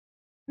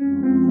History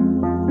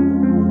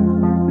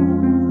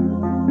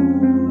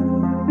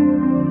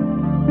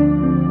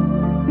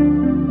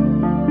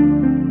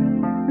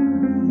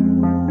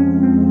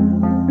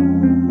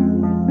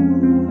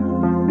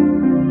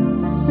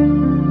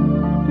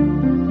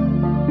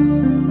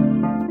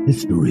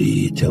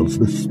tells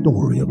the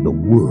story of the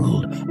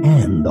world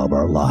and of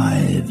our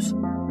lives.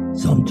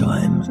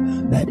 Sometimes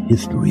that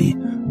history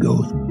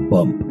goes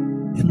bump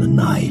in the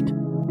night.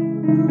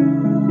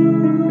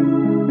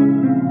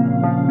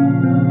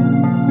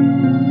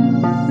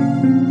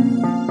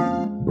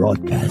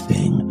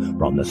 Broadcasting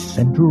from the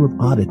center of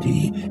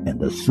oddity and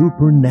the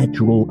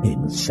supernatural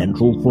in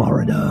Central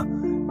Florida,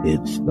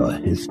 it's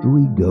the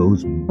History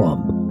Goes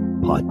Bump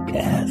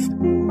podcast.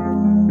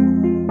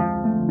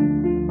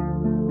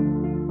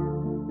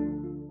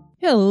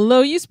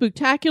 Hello, you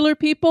spooktacular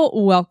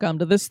people. Welcome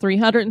to this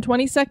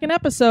 322nd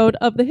episode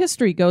of the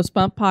History Goes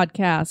Bump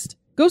podcast.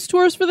 Ghost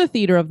tours for the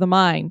theater of the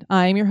mind.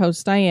 I am your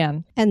host,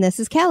 Diane. And this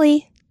is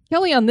Kelly.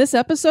 Kelly, on this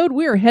episode,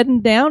 we are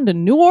heading down to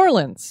New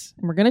Orleans,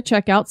 and we're going to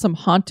check out some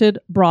haunted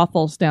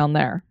brothels down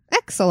there.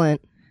 Excellent.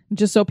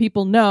 Just so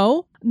people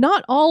know,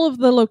 not all of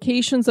the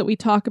locations that we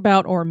talk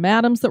about or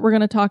madams that we're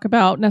going to talk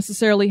about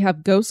necessarily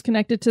have ghosts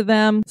connected to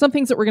them. Some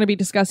things that we're going to be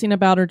discussing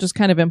about are just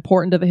kind of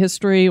important to the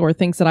history or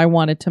things that I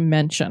wanted to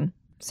mention.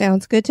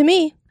 Sounds good to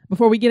me.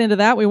 Before we get into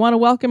that, we want to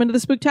welcome into the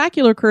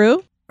spooktacular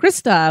crew,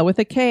 Krista with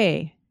a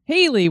K,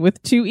 Haley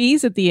with 2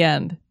 E's at the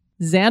end,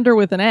 Xander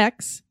with an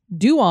X,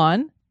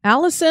 Duan,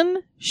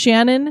 Allison,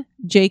 Shannon,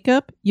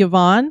 Jacob,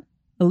 Yvonne,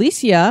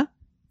 Alicia,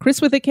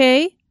 Chris with a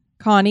K,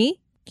 Connie,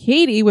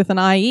 Katie with an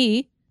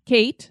IE,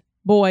 Kate,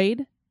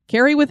 Boyd,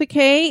 Carrie with a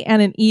K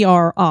and an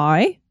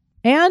ERI,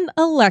 and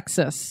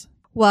Alexis.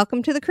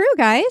 Welcome to the crew,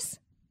 guys.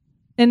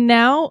 And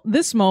now,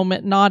 this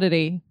moment in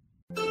oddity.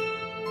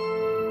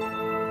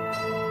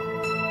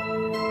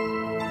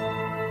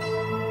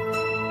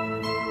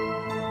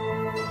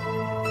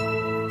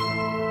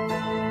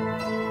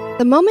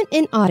 The moment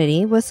in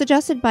oddity was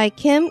suggested by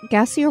Kim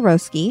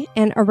Gaciorowski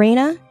and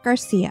Arena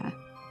Garcia.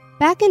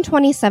 Back in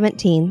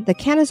 2017, the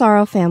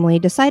Canizaro family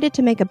decided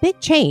to make a big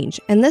change,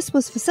 and this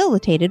was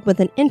facilitated with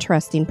an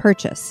interesting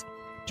purchase.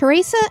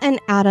 Teresa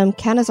and Adam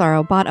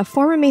Canizaro bought a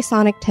former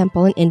Masonic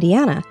temple in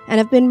Indiana and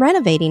have been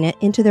renovating it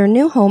into their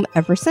new home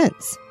ever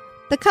since.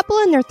 The couple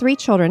and their 3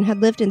 children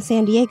had lived in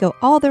San Diego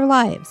all their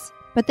lives,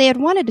 but they had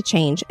wanted to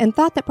change and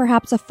thought that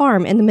perhaps a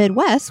farm in the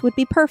Midwest would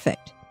be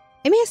perfect.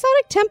 A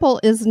Masonic temple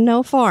is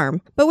no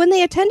farm, but when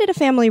they attended a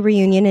family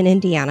reunion in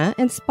Indiana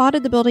and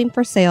spotted the building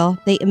for sale,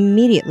 they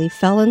immediately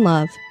fell in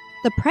love.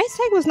 The price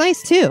tag was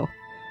nice too.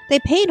 They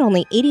paid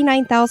only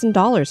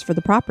 $89,000 for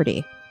the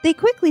property. They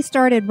quickly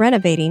started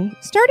renovating,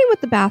 starting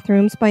with the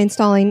bathrooms by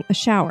installing a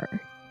shower.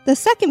 The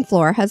second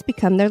floor has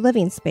become their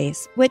living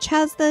space, which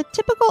has the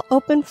typical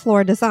open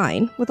floor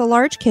design with a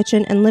large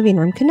kitchen and living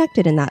room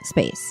connected in that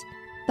space.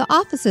 The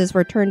offices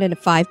were turned into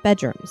 5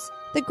 bedrooms.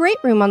 The great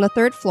room on the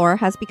 3rd floor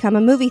has become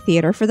a movie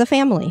theater for the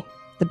family.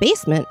 The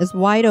basement is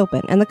wide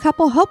open, and the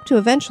couple hope to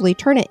eventually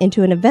turn it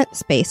into an event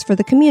space for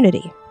the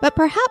community. But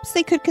perhaps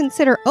they could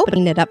consider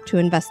opening it up to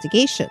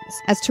investigations,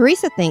 as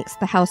Teresa thinks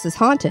the house is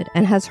haunted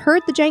and has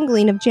heard the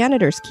jangling of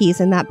janitor's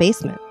keys in that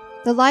basement.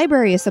 The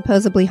library is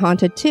supposedly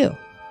haunted too.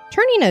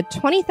 Turning a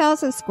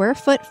 20,000 square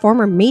foot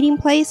former meeting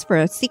place for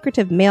a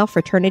secretive male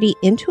fraternity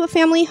into a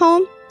family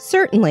home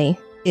certainly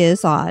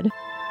is odd.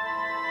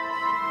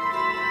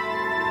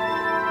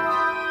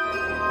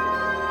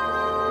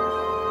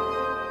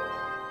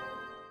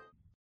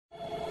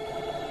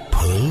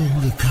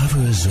 The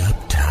covers up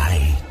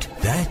tight.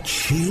 That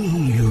chill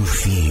you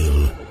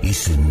feel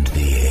isn't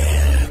the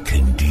air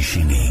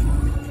conditioning.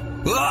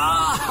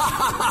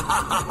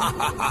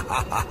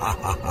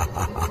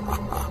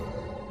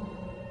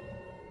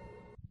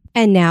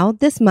 And now,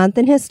 this month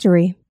in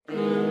history.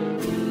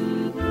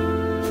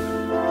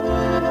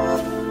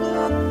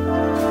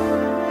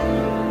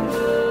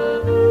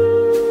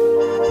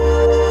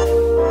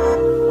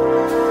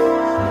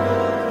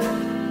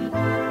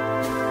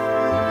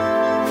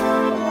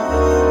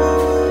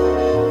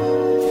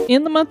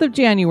 In the month of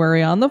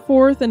January, on the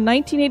 4th, in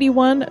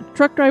 1981,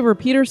 truck driver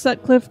Peter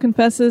Sutcliffe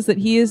confesses that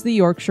he is the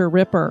Yorkshire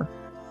Ripper.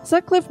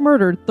 Sutcliffe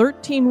murdered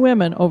 13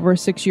 women over a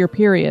 6-year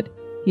period.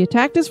 He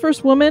attacked his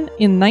first woman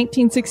in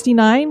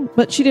 1969,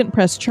 but she didn't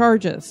press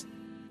charges.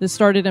 This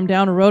started him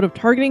down a road of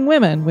targeting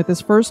women, with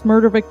his first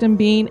murder victim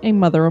being a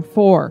mother of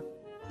 4.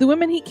 The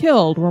women he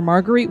killed were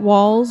Marguerite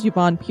Walls,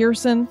 Yvonne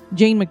Pearson,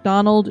 Jane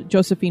McDonald,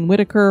 Josephine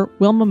Whitaker,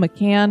 Wilma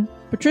McCann,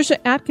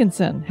 Patricia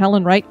Atkinson,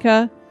 Helen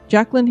Reitka,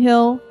 Jacqueline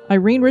Hill,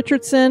 Irene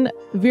Richardson,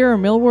 Vera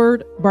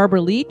Millward,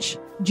 Barbara Leach,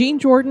 Jean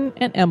Jordan,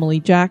 and Emily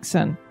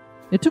Jackson.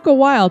 It took a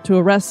while to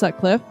arrest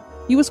Sutcliffe.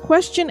 He was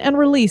questioned and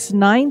released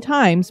 9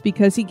 times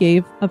because he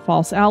gave a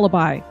false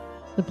alibi.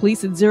 The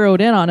police had zeroed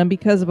in on him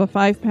because of a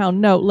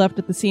 5-pound note left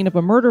at the scene of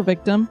a murder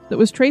victim that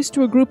was traced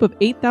to a group of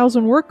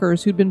 8,000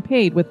 workers who'd been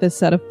paid with this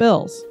set of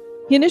bills.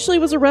 He initially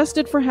was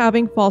arrested for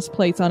having false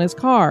plates on his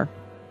car.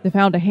 They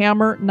found a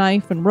hammer,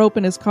 knife, and rope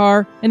in his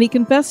car, and he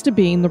confessed to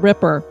being the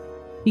Ripper.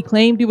 He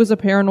claimed he was a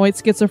paranoid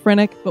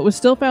schizophrenic, but was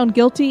still found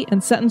guilty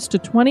and sentenced to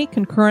 20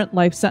 concurrent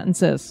life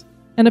sentences.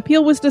 An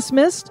appeal was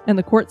dismissed, and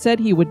the court said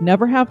he would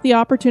never have the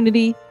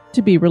opportunity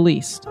to be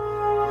released.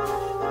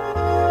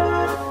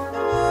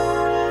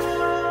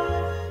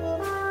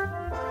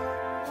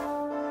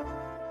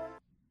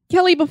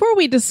 Kelly, before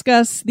we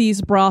discuss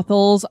these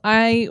brothels,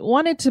 I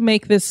wanted to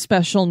make this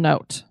special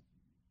note.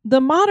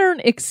 The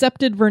modern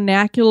accepted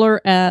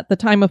vernacular at the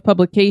time of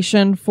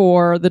publication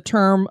for the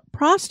term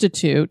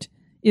prostitute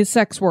is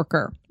sex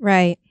worker.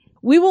 Right.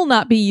 We will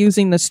not be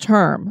using this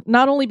term,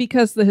 not only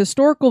because the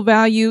historical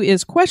value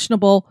is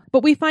questionable,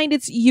 but we find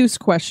its use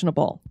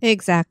questionable.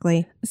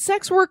 Exactly.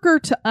 Sex worker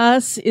to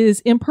us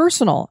is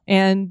impersonal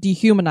and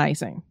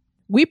dehumanizing.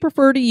 We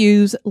prefer to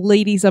use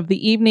ladies of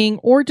the evening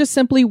or just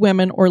simply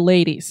women or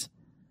ladies.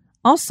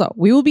 Also,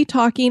 we will be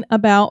talking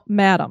about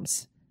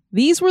madams.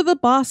 These were the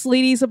boss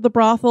ladies of the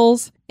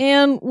brothels,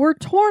 and we're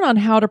torn on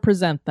how to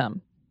present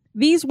them.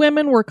 These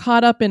women were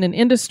caught up in an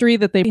industry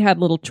that they had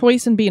little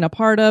choice in being a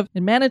part of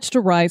and managed to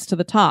rise to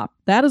the top.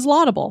 That is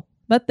laudable.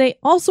 But they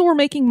also were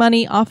making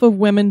money off of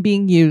women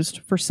being used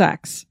for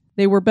sex.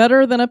 They were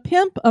better than a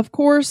pimp, of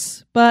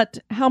course, but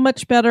how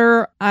much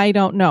better, I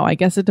don't know. I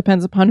guess it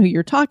depends upon who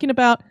you're talking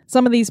about.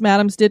 Some of these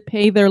madams did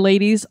pay their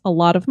ladies a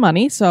lot of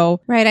money,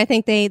 so... Right, I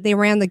think they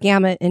ran the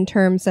gamut in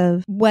terms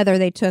of whether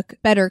they took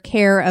better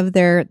care of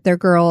their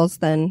girls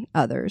than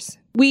others.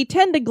 We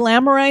tend to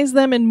glamorize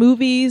them in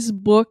movies,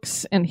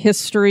 books, and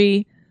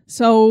history.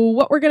 So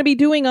what we're going to be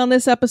doing on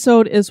this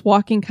episode is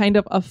walking kind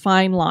of a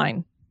fine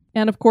line.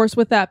 And of course,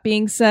 with that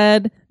being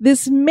said,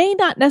 this may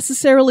not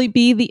necessarily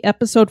be the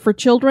episode for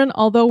children,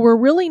 although we're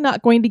really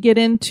not going to get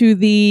into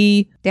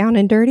the... Down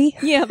and dirty?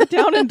 Yeah, the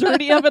down and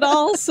dirty of it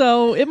all.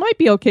 So it might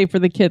be okay for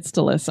the kids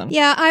to listen.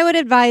 Yeah, I would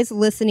advise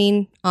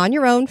listening on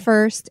your own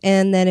first.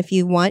 And then if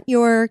you want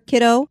your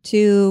kiddo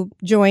to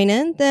join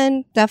in,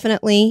 then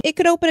definitely it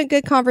could open a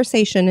good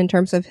conversation in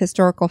terms of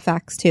historical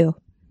facts too.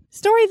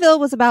 Storyville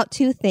was about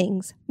two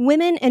things,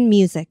 women and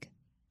music.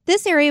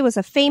 This area was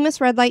a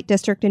famous red light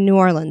district in New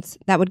Orleans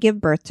that would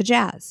give birth to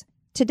jazz.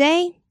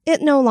 Today,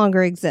 it no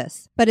longer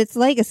exists, but its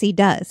legacy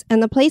does,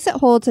 and the place it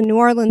holds in New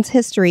Orleans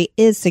history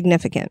is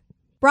significant.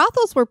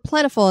 Brothels were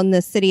plentiful in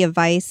this city of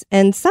vice,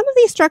 and some of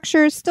these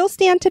structures still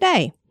stand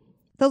today.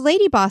 The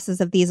lady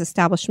bosses of these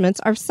establishments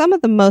are some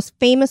of the most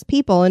famous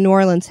people in New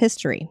Orleans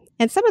history,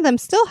 and some of them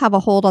still have a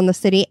hold on the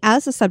city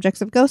as the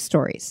subjects of ghost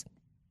stories.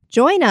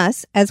 Join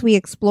us as we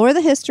explore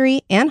the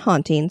history and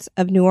hauntings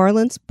of New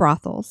Orleans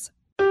brothels.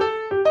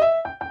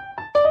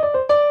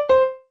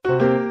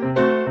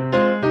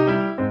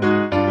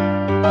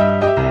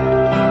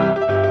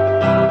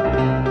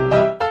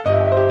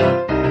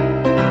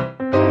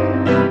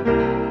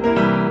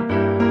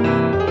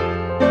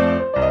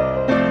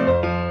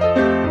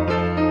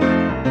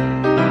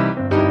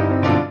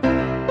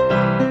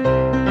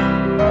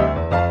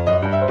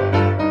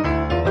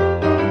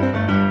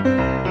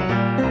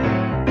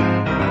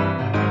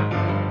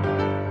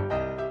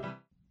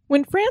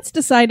 When France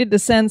decided to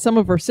send some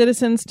of her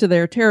citizens to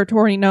their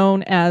territory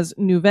known as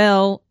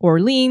Nouvelle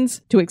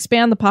Orleans to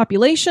expand the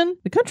population,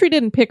 the country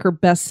didn't pick her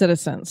best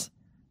citizens.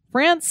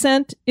 France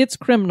sent its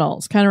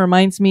criminals. Kind of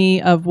reminds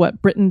me of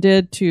what Britain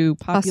did to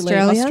populate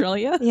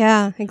Australia.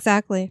 Yeah,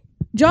 exactly.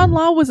 John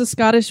Law was a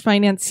Scottish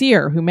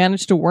financier who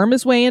managed to worm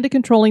his way into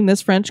controlling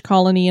this French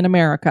colony in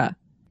America.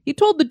 He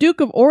told the Duke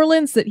of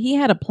Orleans that he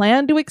had a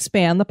plan to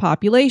expand the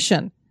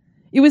population.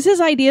 It was his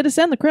idea to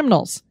send the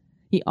criminals.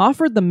 He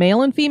offered the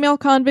male and female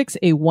convicts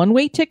a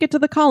one-way ticket to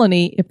the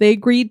colony if they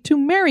agreed to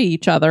marry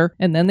each other,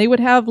 and then they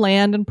would have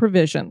land and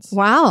provisions.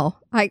 Wow.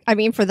 I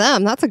mean, for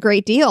them, that's a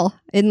great deal,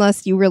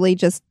 unless you really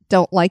just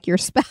don't like your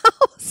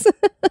spouse.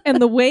 And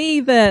the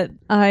way that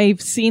I've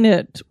seen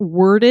it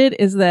worded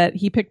is that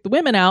he picked the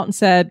women out and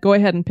said, go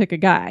ahead and pick a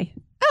guy.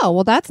 Oh,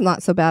 well, that's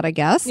not so bad, I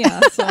guess.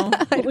 Yeah, so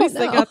at least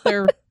they got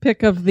their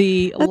pick of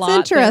the That's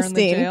lot there in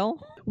the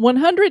jail.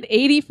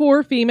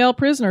 184 female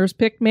prisoners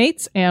picked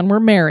mates and were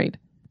married.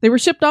 They were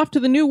shipped off to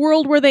the New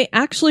World where they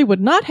actually would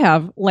not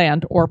have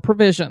land or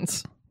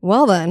provisions.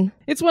 Well then.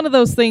 It's one of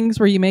those things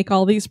where you make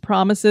all these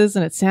promises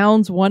and it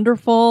sounds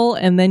wonderful,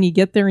 and then you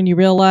get there and you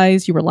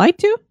realize you were lied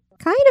to?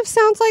 Kind of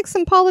sounds like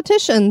some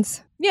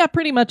politicians. Yeah,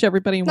 pretty much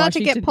everybody in Not to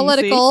Washington, get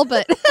political,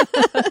 but...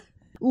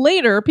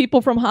 Later,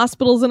 people from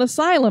hospitals and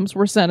asylums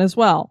were sent as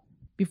well.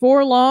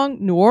 Before long,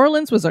 New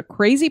Orleans was a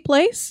crazy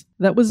place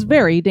that was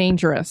very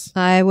dangerous.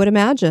 I would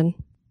imagine.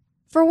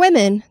 For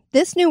women,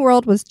 this new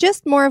world was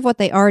just more of what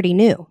they already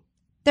knew.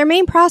 Their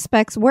main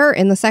prospects were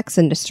in the sex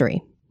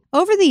industry.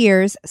 Over the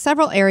years,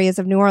 several areas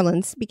of New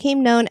Orleans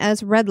became known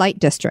as red light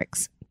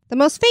districts. The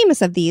most famous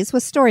of these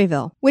was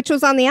Storyville, which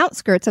was on the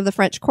outskirts of the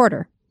French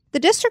Quarter. The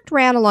district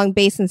ran along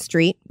Basin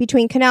Street,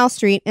 between Canal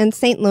Street and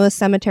St. Louis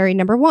Cemetery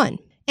No. 1,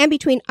 and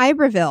between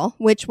Iberville,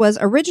 which was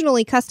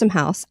originally Custom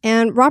House,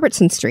 and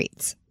Robertson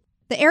Streets.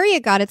 The area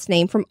got its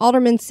name from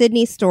Alderman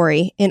Sidney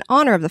Story in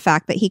honor of the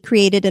fact that he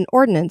created an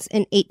ordinance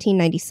in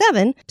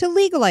 1897 to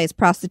legalize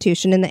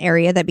prostitution in the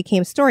area that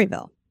became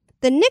Storyville.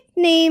 The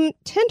nickname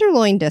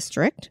Tenderloin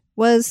District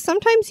was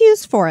sometimes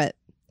used for it.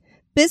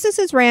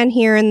 Businesses ran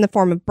here in the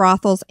form of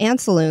brothels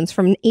and saloons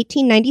from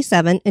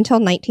 1897 until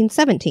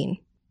 1917.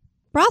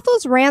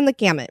 Brothels ran the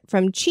gamut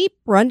from cheap,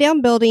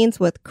 rundown buildings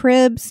with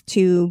cribs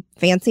to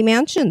fancy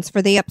mansions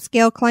for the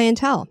upscale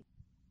clientele.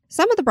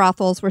 Some of the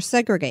brothels were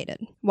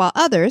segregated, while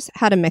others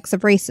had a mix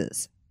of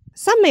races.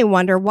 Some may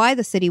wonder why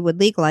the city would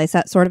legalize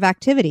that sort of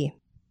activity.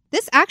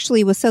 This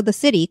actually was so the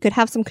city could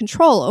have some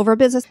control over a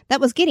business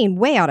that was getting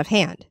way out of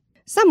hand.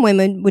 Some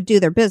women would do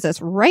their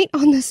business right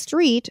on the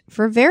street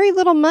for very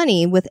little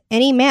money with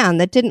any man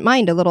that didn't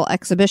mind a little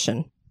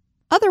exhibition.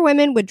 Other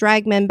women would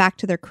drag men back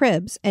to their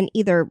cribs and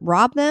either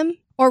rob them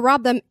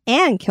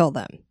and kill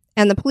them,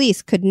 and the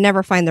police could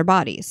never find their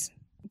bodies.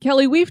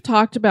 Kelly, we've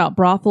talked about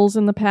brothels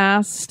in the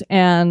past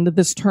and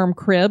this term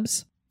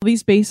cribs.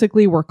 These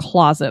basically were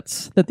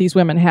closets that these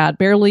women had,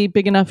 barely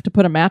big enough to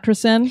put a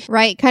mattress in.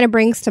 Right, kind of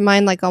brings to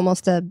mind like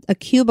almost a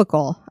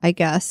cubicle, I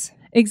guess.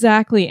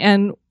 Exactly.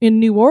 And in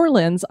New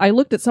Orleans, I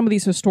looked at some of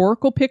these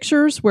historical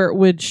pictures where it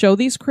would show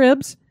these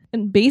cribs.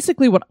 And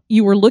basically what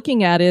you were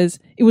looking at is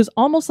it was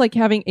almost like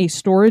having a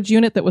storage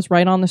unit that was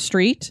right on the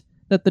street,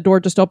 that the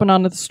door just opened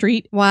onto the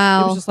street.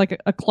 Wow. It was just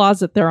like a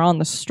closet there on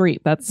the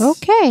street. That's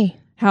okay.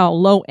 How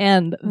low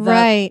end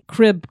that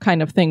crib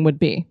kind of thing would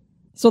be.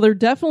 So there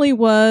definitely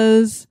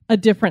was a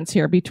difference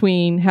here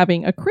between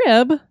having a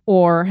crib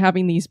or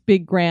having these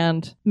big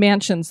grand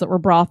mansions that were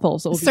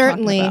brothels. That we'll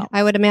Certainly,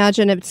 I would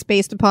imagine it's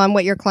based upon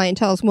what your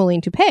clientele is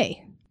willing to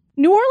pay.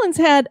 New Orleans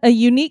had a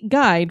unique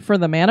guide for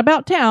the man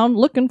about town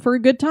looking for a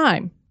good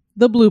time,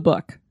 the Blue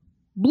Book.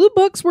 Blue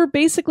Books were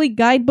basically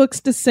guidebooks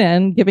to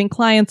sin, giving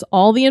clients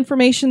all the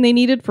information they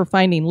needed for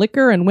finding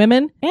liquor and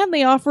women, and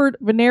they offered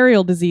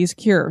venereal disease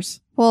cures.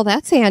 Well,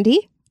 that's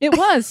handy. It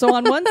was. So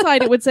on one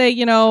side, it would say,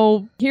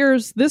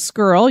 here's this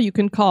girl you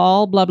can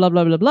call, blah, blah,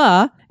 blah, blah,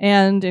 blah.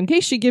 And in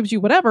case she gives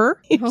you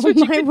whatever, oh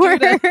my word.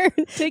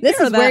 This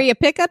is where you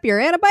pick up your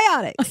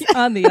antibiotics.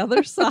 On the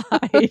other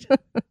side.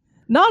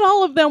 Not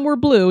all of them were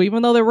blue,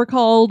 even though they were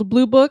called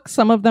blue books.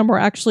 Some of them were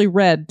actually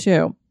red,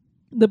 too.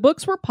 The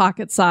books were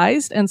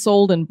pocket-sized and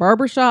sold in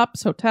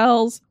barbershops,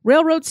 hotels,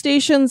 railroad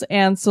stations,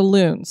 and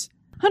saloons.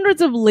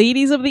 Hundreds of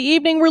ladies of the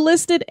evening were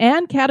listed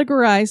and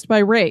categorized by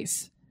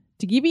race.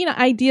 To give you an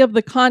idea of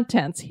the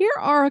contents, here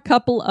are a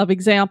couple of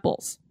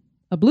examples.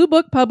 A blue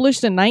book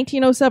published in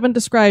 1907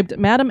 described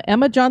Madame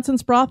Emma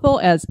Johnson's brothel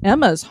as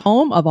Emma's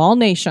home of all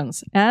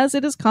nations, as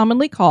it is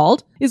commonly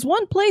called, is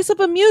one place of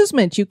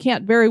amusement you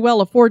can't very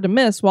well afford to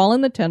miss while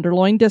in the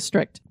Tenderloin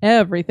district.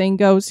 Everything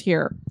goes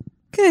here.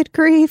 Good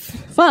grief.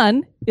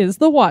 Fun is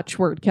the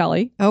watchword,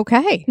 Kelly.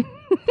 Okay.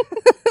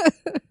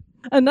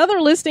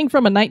 Another listing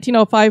from a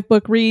 1905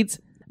 book reads,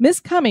 Miss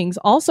Cummings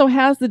also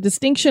has the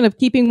distinction of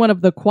keeping one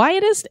of the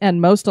quietest and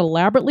most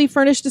elaborately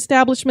furnished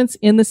establishments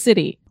in the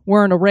city,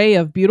 where an array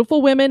of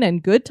beautiful women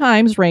and good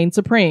times reign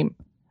supreme.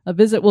 A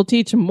visit will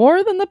teach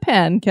more than the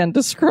pen can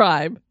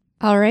describe.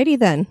 Alrighty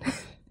then.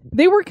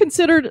 They were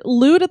considered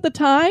lewd at the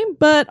time,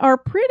 but are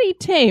pretty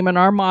tame in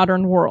our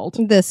modern world.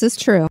 This is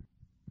true.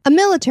 A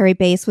military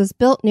base was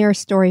built near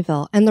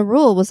Storyville, and the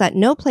rule was that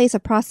no place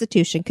of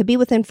prostitution could be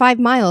within 5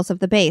 miles of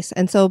the base,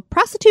 and so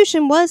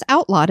prostitution was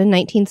outlawed in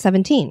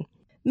 1917.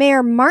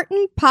 Mayor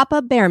Martin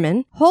Papa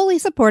Behrman wholly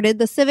supported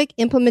the civic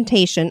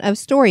implementation of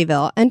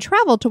Storyville and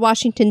traveled to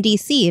Washington,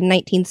 D.C. in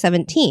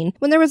 1917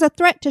 when there was a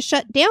threat to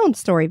shut down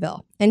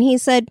Storyville. And he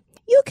said,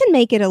 "You can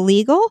make it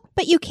illegal,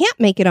 but you can't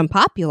make it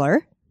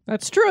unpopular."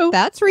 That's true.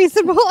 That's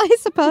reasonable, I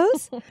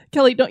suppose.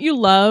 Kelly, don't you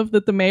love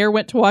that the mayor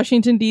went to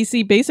Washington,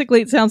 D.C.?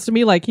 Basically, it sounds to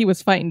me like he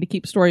was fighting to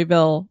keep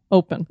Storyville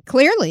open.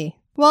 Clearly.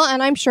 Well,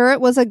 and I'm sure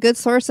it was a good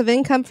source of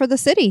income for the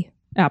city.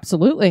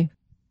 Absolutely.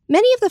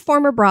 Many of the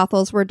former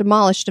brothels were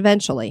demolished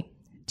eventually.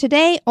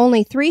 Today,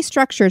 only 3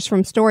 structures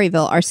from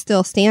Storyville are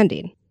still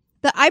standing.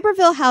 The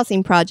Iberville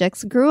housing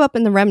projects grew up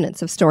in the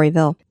remnants of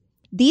Storyville.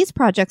 These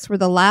projects were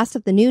the last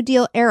of the New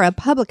Deal era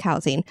public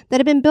housing that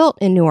had been built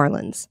in New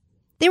Orleans.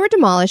 They were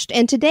demolished,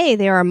 and today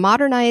they are a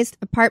modernized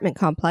apartment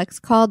complex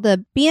called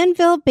the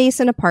Bienville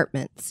Basin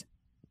Apartments.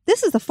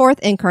 This is the 4th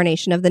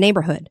incarnation of the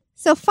neighborhood.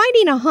 So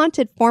finding a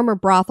haunted former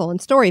brothel in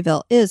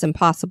Storyville is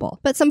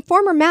impossible, but some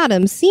former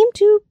madams seem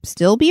to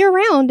still be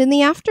around in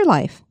the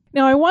afterlife.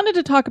 Now, I wanted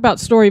to talk about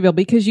Storyville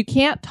because you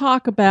can't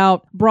talk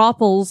about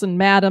brothels and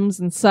madams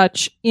and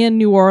such in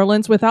New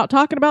Orleans without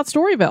talking about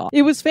Storyville.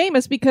 It was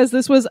famous because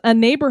this was a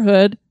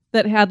neighborhood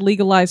that had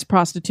legalized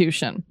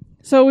prostitution.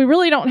 So we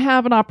really don't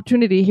have an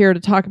opportunity here to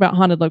talk about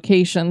haunted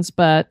locations,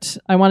 but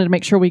I wanted to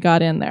make sure we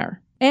got in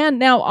there. And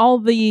now all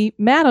the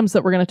madams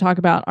that we're going to talk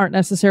about aren't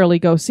necessarily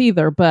ghosts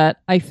either,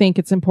 but I think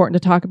it's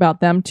important to talk about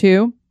them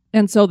too.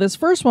 And so this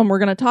first one we're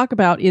going to talk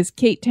about is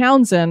Kate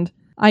Townsend.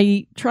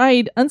 I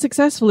tried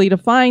unsuccessfully to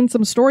find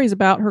some stories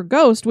about her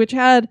ghost, which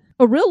had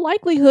a real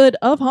likelihood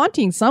of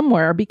haunting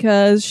somewhere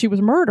because she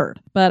was murdered.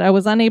 But I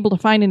was unable to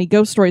find any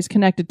ghost stories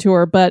connected to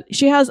her, but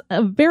she has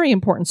a very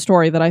important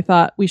story that I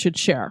thought we should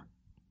share.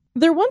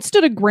 There once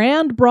stood a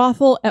grand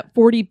brothel at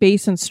 40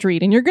 Basin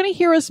Street, and you're going to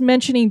hear us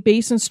mentioning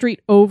Basin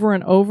Street over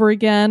and over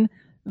again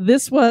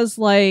This was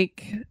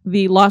like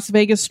the Las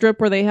Vegas Strip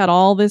where they had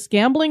all this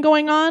gambling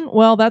going on.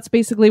 Well, that's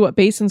basically what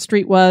Basin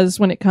Street was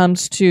when it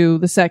comes to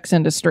the sex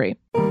industry.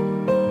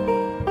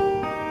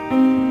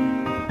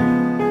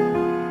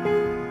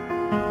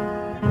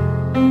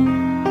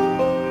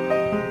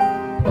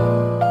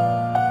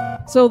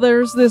 So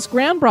there's this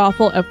grand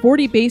brothel at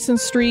 40 Basin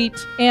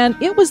Street, and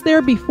it was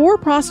there before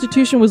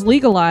prostitution was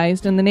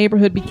legalized and the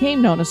neighborhood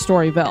became known as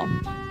Storyville.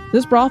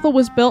 This brothel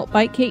was built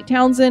by Kate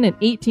Townsend in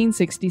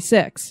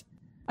 1866.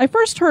 I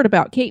first heard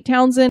about Kate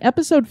Townsend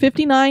episode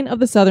 59 of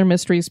the Southern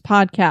Mysteries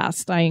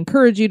podcast. I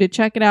encourage you to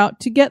check it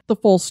out to get the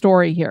full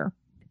story here.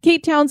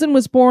 Kate Townsend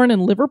was born in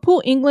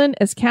Liverpool, England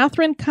as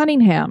Catherine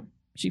Cunningham.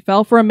 She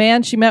fell for a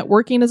man she met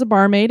working as a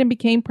barmaid and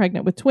became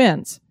pregnant with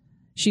twins.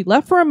 She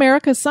left for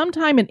America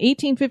sometime in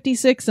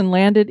 1856 and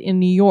landed in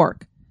New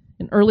York.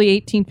 In early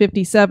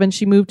 1857,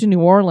 she moved to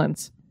New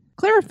Orleans.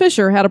 Clara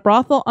Fisher had a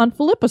brothel on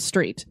Philippa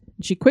Street.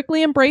 She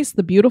quickly embraced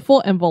the beautiful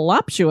and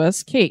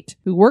voluptuous Kate,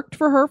 who worked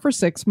for her for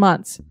 6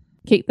 months.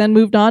 Kate then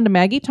moved on to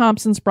Maggie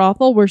Thompson's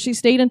brothel, where she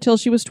stayed until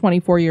she was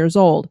 24 years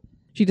old.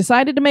 She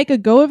decided to make a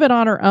go of it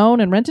on her own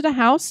and rented a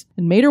house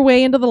and made her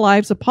way into the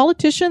lives of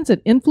politicians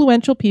and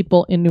influential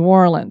people in New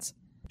Orleans.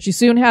 She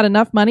soon had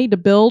enough money to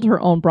build her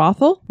own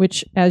brothel,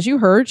 which, as you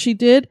heard, she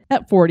did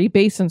at 40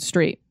 Basin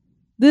Street.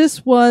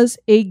 This was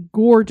a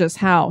gorgeous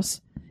house.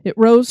 It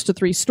rose to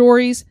 3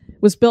 stories,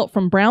 was built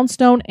from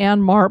brownstone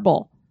and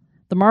marble.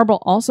 The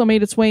marble also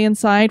made its way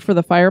inside for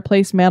the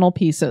fireplace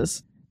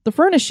mantelpieces. The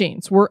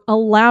furnishings were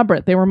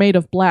elaborate. They were made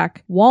of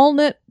black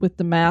walnut with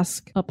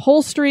damask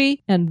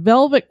upholstery, and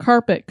velvet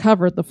carpet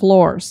covered the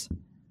floors.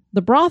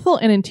 The brothel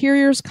and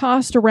interiors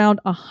cost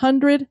around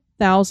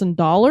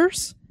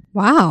 $100,000.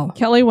 Wow.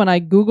 Kelly, when I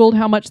Googled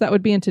how much that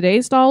would be in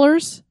today's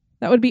dollars,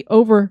 that would be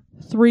over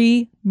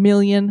 $3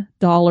 million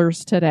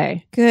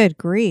today. Good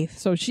grief.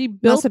 So she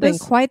built Must have been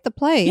quite the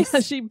place. Yeah,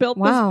 she built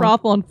Wow. this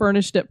brothel and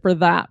furnished it for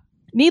that.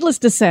 Needless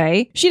to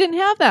say, she didn't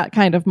have that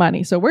kind of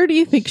money. So where do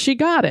you think she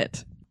got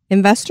it?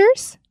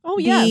 Investors? Oh,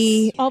 yes.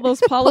 The All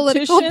those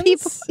political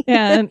politicians people.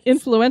 and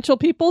influential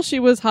people she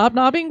was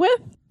hobnobbing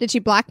with? Did she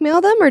blackmail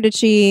them or did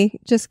she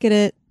just get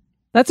it?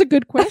 That's a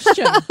good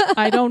question.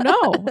 I don't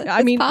know.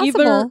 I mean,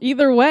 possible.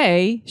 either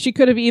way, she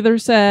could have either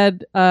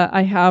said,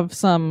 I have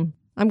some,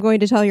 I'm going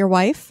to tell your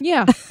wife.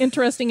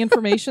 interesting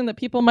information that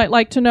people might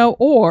like to know,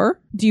 or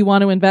do you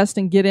want to invest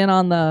and get in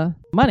on the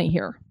money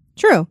here?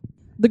 True.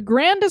 The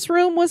grandest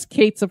room was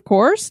Kate's, of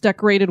course,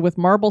 decorated with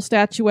marble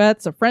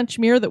statuettes, a French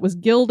mirror that was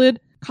gilded,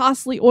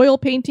 costly oil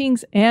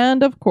paintings,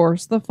 and, of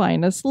course, the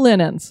finest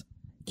linens.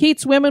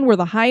 Kate's women were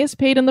the highest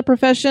paid in the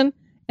profession,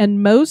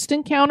 and most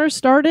encounters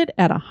started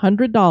at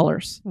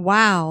 $100.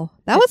 Wow.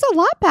 That was a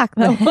lot back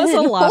then. That was a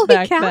lot Holy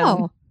back cow.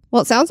 then.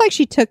 Well, it sounds like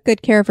she took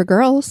good care of her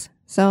girls.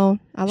 So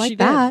I like She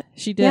that.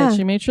 did. She did. Yeah.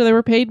 She made sure they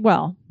were paid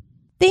well.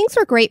 Things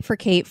were great for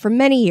Kate for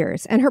many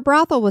years, and her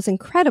brothel was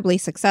incredibly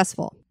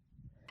successful.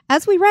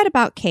 As we read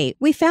about Kate,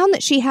 we found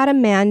that she had a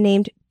man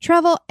named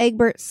Treville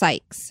Egbert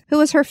Sykes, who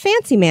was her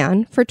fancy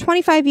man for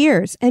 25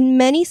 years, and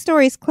many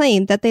stories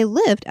claim that they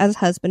lived as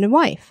husband and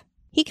wife.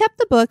 He kept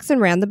the books and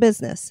ran the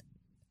business.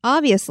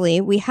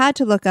 Obviously, we had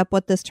to look up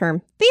what this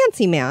term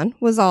fancy man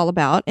was all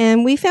about,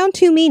 and we found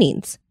 2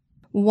 meanings.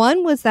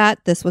 One was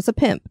that this was a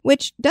pimp,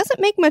 which doesn't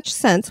make much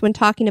sense when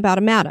talking about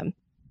a madam.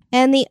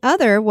 And the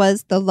other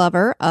was the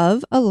lover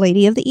of a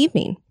lady of the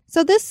evening.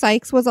 So this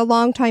Sykes was a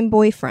longtime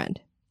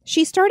boyfriend.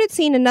 She started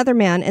seeing another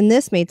man, and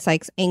this made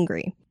Sykes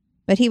angry.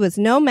 But he was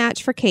no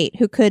match for Kate,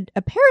 who could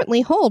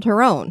apparently hold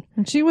her own.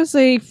 And she was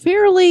a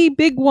fairly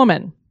big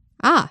woman.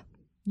 Ah,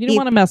 You didn't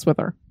want to mess with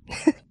her.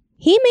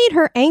 he made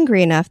her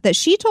angry enough that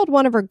she told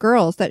one of her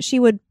girls that she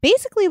would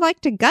basically like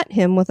to gut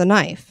him with a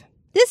knife.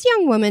 This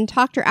young woman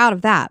talked her out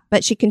of that,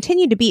 but she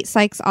continued to beat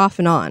Sykes off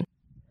and on.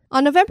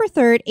 On November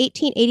 3rd,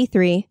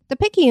 1883, the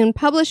Picayune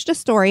published a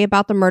story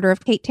about the murder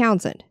of Kate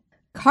Townsend.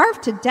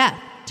 Carved to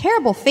death,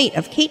 terrible fate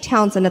of Kate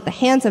Townsend at the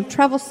hands of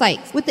Treville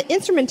Sykes with the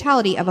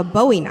instrumentality of a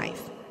Bowie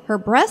knife. Her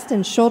breast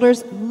and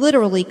shoulders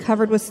literally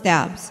covered with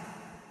stabs.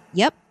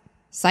 Yep,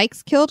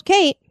 Sykes killed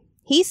Kate.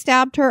 He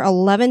stabbed her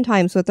 11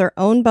 times with her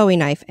own Bowie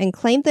knife and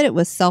claimed that it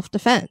was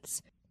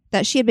self-defense,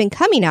 that she had been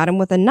coming at him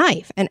with a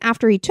knife, and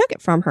after he took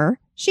it from her,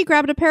 she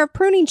grabbed a pair of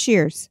pruning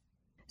shears.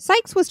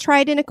 Sykes was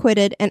tried and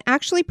acquitted and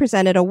actually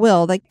presented a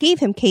will that gave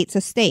him Kate's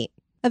estate.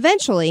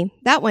 Eventually,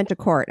 that went to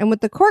court, and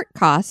with the court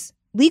costs,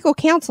 legal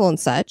counsel and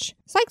such,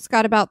 Sykes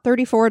got about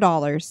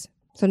 $34,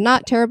 so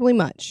not terribly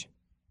much.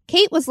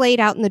 Kate was laid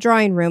out in the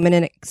drawing room in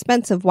an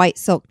expensive white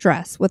silk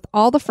dress, with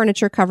all the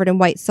furniture covered in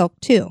white silk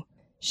too.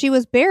 She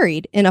was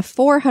buried in a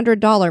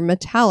 $400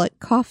 metallic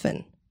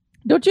coffin.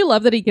 Don't you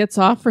love that he gets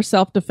off for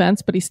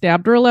self-defense, but he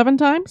stabbed her 11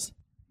 times?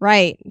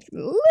 Right. A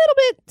little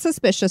bit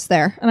suspicious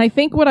there. And I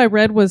think what I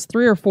read was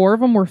 3 or 4 of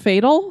them were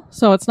fatal.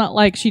 So it's not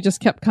like she just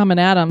kept coming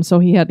at him, so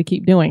he had to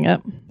keep doing it.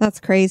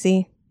 That's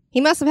crazy. He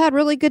must have had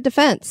really good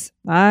defense.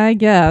 I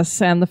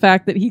guess. And the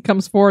fact that he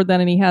comes forward then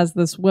and he has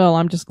this will,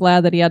 I'm just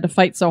glad that he had to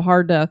fight so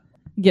hard to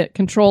get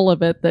control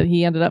of it that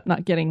he ended up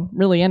not getting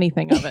really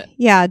anything of it.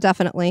 Yeah,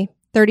 definitely.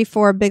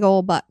 34 big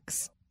old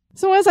bucks.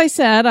 So as I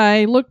said,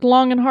 I looked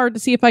long and hard to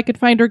see if I could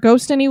find her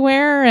ghost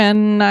anywhere,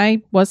 and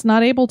I was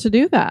not able to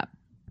do that.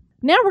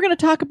 Now we're going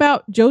to talk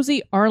about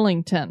Josie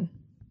Arlington.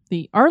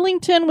 The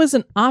Arlington was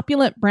an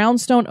opulent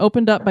brownstone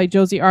opened up by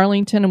Josie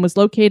Arlington and was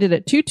located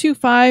at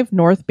 225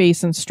 North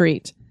Basin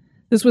Street.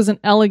 This was an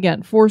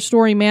elegant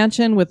 4-story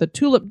mansion with a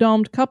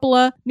tulip-domed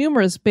cupola,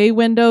 numerous bay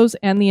windows,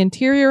 and the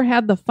interior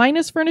had the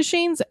finest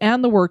furnishings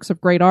and the works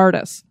of great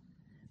artists.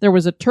 There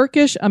was a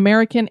Turkish,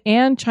 American,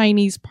 and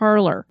Chinese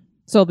parlor.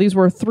 So these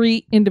were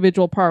 3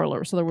 individual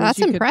parlors. So there was, That's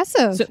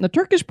impressive. Could sit in the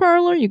Turkish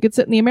parlor, you could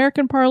sit in the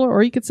American parlor,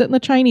 or you could sit in the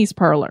Chinese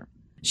parlor.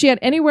 She had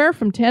anywhere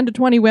from 10 to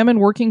 20 women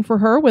working for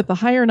her, with the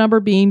higher number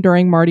being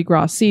during Mardi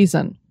Gras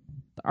season.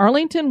 The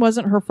Arlington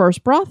wasn't her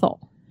first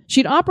brothel.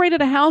 She'd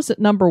operated a house at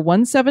number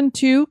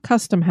 172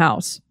 Custom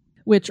House,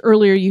 which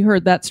earlier you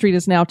heard that street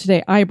is now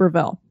today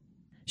Iberville.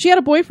 She had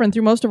a boyfriend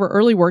through most of her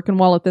early work and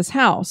while at this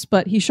house,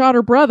 but he shot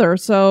her brother,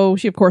 so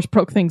she of course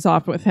broke things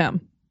off with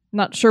him.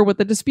 Not sure what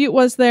the dispute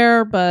was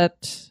there,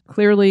 but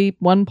clearly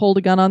one pulled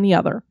a gun on the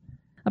other.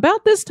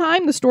 About this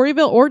time, the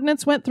Storyville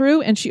Ordinance went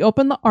through and she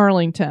opened the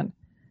Arlington.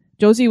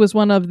 Josie was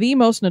one of the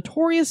most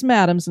notorious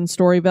madams in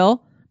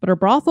Storyville, but her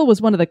brothel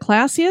was one of the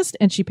classiest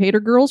and she paid her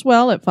girls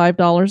well at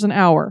 $5 an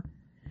hour.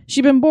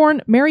 She'd been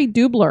born Mary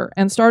Dubler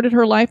and started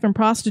her life in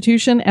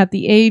prostitution at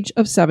the age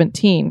of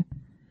 17.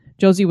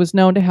 Josie was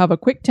known to have a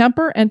quick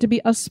temper and to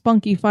be a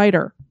spunky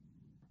fighter.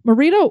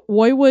 Marita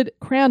Woywood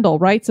Crandall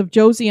writes of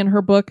Josie in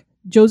her book,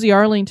 Josie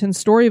Arlington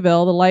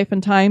Storyville, The Life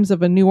and Times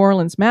of a New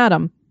Orleans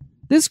Madam.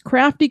 This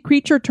crafty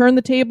creature turned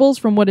the tables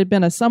from what had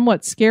been a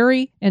somewhat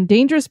scary and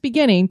dangerous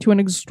beginning to an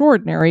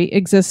extraordinary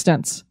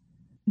existence.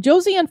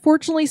 Josie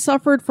unfortunately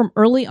suffered from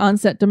early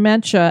onset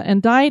dementia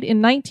and died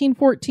in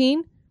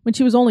 1914 when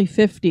she was only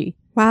 50.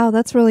 Wow,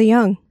 that's really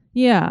young.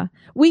 Yeah.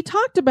 We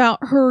talked about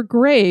her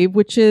grave,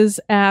 which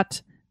is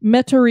at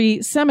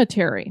Metairie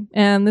Cemetery,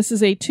 and this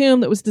is a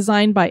tomb that was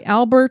designed by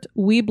Albert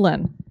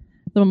Weeblin.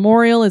 The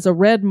memorial is a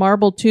red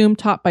marble tomb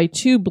topped by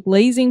 2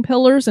 blazing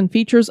pillars and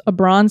features a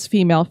bronze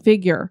female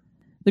figure.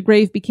 The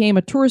grave became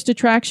a tourist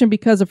attraction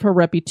because of her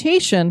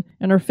reputation,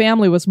 and her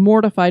family was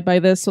mortified by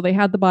this, so they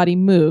had the body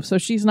moved. So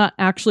she's not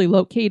actually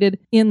located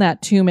in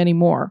that tomb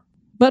anymore.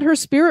 But her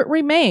spirit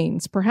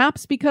remains,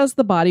 perhaps because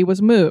the body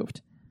was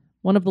moved.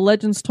 One of the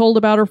legends told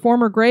about her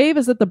former grave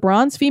is that the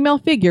bronze female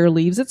figure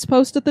leaves its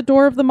post at the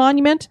door of the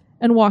monument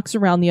and walks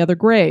around the other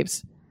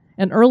graves.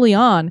 And early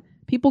on,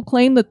 people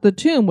claimed that the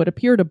tomb would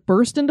appear to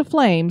burst into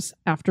flames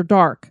after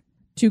dark.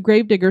 2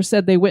 gravediggers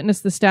said they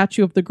witnessed the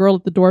statue of the girl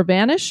at the door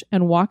vanish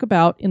and walk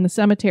about in the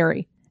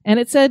cemetery. And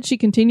it said she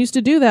continues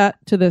to do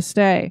that to this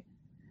day.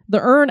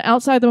 The urn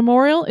outside the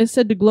memorial is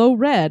said to glow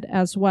red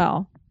as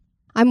well.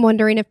 I'm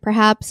wondering if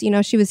perhaps,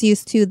 she was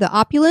used to the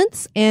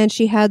opulence and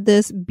she had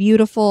this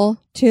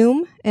beautiful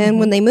tomb. And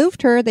when they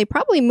moved her, they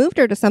probably moved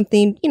her to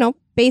something,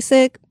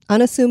 basic,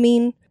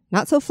 unassuming,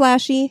 not so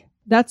flashy.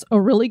 That's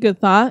a really good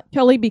thought,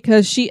 Kelly,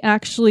 because she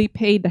actually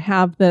paid to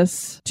have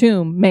this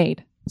tomb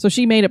made. So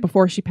she made it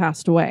before she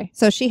passed away.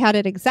 So she had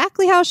it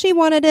exactly how she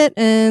wanted it,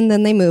 and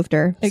then they moved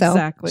her.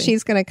 Exactly. So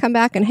she's going to come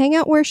back and hang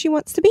out where she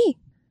wants to be.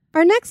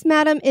 Our next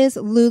madam is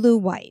Lulu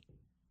White.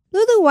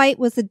 Lulu White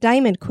was the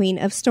Diamond Queen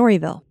of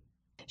Storyville.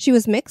 She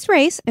was mixed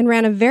race and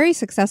ran a very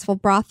successful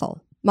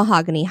brothel,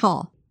 Mahogany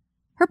Hall.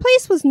 Her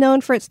place was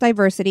known for its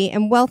diversity,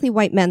 and wealthy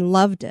white men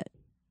loved it.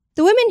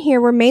 The women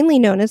here were mainly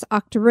known as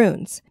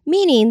octoroons,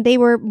 meaning they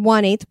were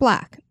 1/8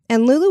 black,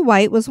 and Lulu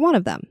White was one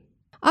of them.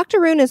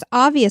 Octoroon is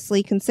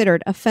obviously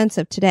considered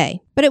offensive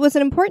today, but it was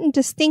an important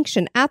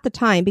distinction at the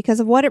time because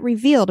of what it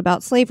revealed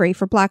about slavery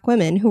for black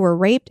women who were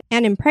raped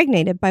and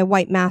impregnated by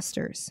white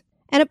masters.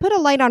 And it put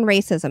a light on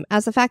racism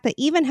as the fact that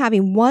even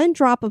having 1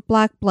 drop of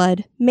black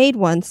blood made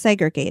one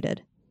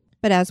segregated.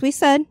 But as we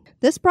said,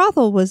 this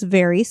brothel was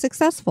very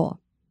successful.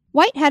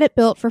 White had it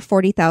built for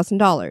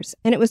 $40,000,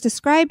 and it was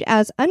described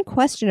as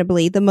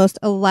unquestionably the most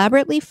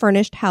elaborately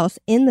furnished house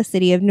in the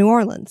city of New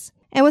Orleans,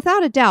 and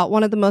without a doubt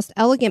one of the most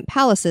elegant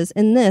palaces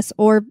in this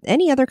or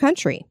any other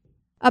country.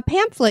 A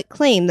pamphlet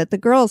claimed that the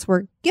girls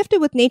were gifted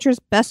with nature's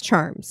best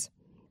charms.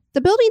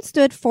 The building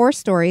stood 4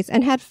 stories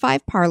and had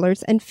 5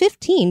 parlors and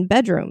 15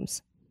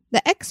 bedrooms.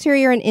 The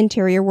exterior and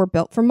interior were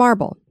built from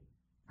marble.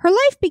 Her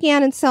life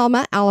began in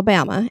Selma,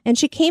 Alabama, and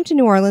she came to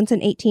New Orleans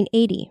in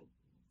 1880.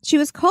 She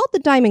was called the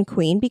Diamond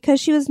Queen because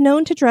she was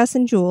known to dress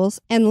in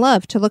jewels and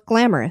loved to look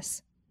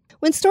glamorous.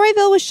 When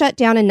Storyville was shut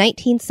down in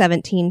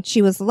 1917,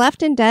 she was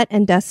left in debt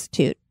and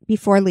destitute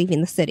before leaving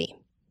the city.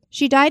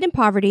 She died in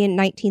poverty in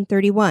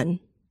 1931.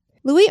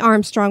 Louis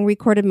Armstrong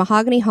recorded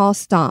Mahogany Hall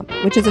Stomp,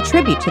 which is a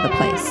tribute to the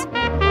place.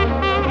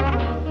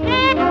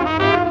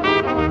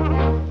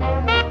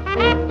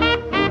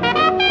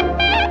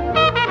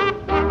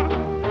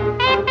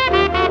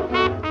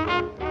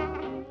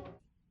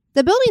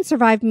 The building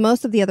survived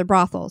most of the other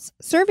brothels,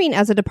 serving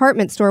as a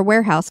department store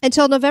warehouse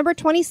until November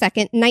 22,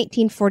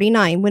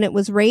 1949, when it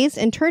was razed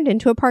and turned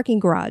into a parking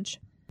garage.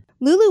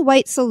 Lulu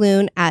White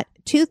Saloon at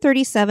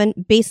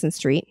 237 Basin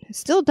Street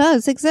still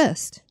does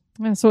exist.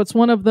 Yeah, so it's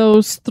one of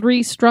those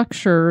 3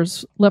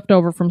 structures left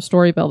over from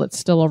Storyville that's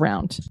still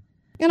around.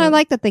 And I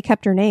like that they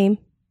kept her name.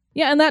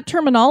 Yeah, and that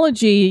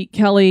terminology,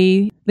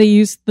 Kelly, they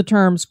use the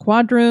terms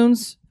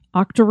quadroons,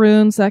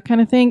 octoroons, that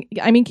kind of thing.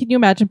 I mean, can you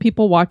imagine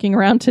people walking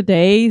around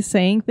today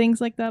saying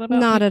things like that about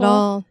Not people? at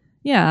all.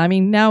 Yeah, I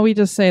mean, now we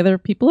just say they're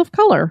people of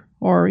color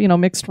or,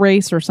 mixed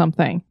race or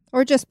something.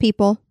 Or just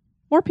people.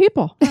 Or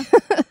people.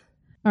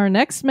 Our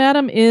next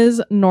madam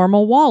is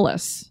Norma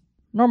Wallace.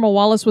 Norma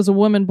Wallace was a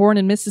woman born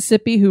in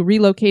Mississippi who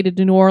relocated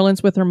to New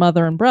Orleans with her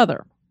mother and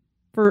brother.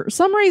 For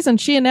some reason,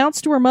 she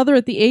announced to her mother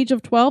at the age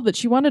of 12 that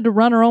she wanted to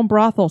run her own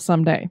brothel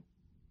someday.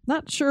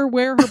 Not sure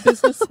where her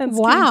business sense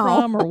came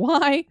from or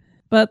why,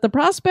 but the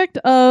prospect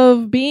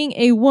of being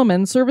a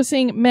woman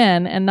servicing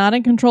men and not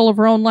in control of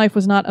her own life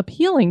was not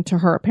appealing to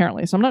her,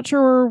 apparently. So I'm not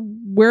sure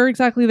where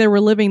exactly they were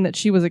living that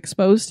she was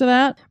exposed to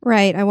that.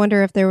 Right. I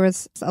wonder if there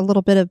was a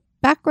little bit of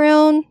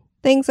background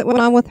things that went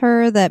on with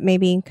her that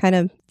maybe kind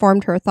of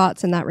formed her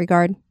thoughts in that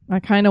regard. I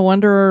kind of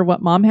wonder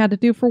what mom had to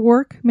do for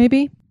work,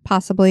 maybe.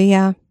 Possibly,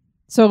 yeah.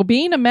 So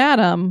being a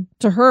madam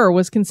to her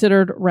was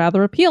considered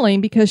rather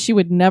appealing because she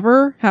would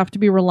never have to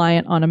be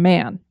reliant on a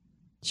man.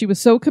 She was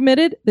so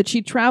committed that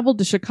she traveled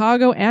to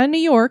Chicago and New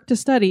York to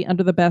study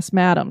under the best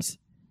madams.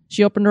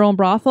 She opened her own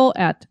brothel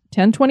at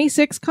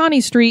 1026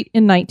 Connie Street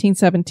in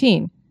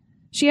 1917.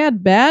 She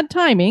had bad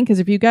timing because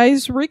if you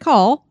guys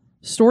recall,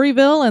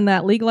 Storyville and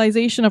that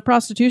legalization of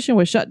prostitution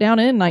was shut down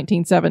in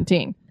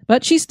 1917.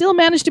 But she still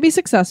managed to be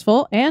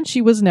successful, and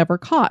she was never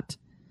caught.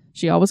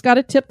 She always got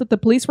a tip that the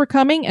police were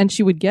coming, and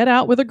she would get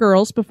out with the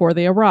girls before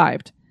they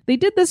arrived. They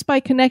did this by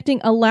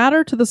connecting a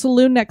ladder to the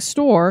saloon next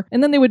door,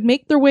 and then they would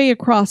make their way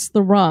across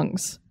the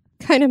rungs.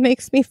 Kind of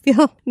makes me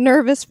feel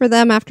nervous for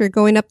them after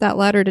going up that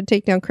ladder to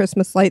take down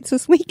Christmas lights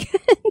this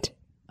weekend.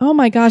 Oh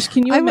my gosh,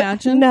 can you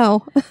imagine?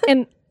 No.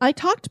 And I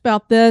talked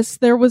about this.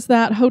 There was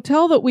that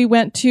hotel that we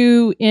went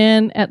to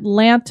in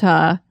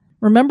Atlanta.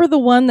 Remember the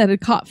one that had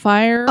caught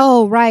fire?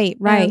 Oh, right.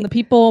 And the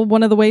people,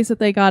 one of the ways that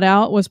they got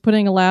out was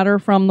putting a ladder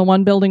from the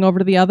one building over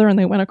to the other, and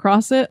they went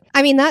across it.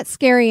 I mean, that's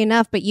scary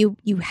enough, but you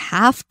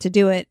have to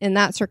do it in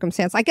that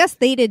circumstance. I guess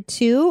they did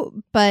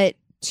too, but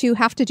to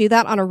have to do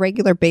that on a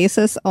regular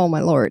basis, oh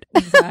my Lord.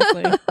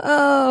 Exactly.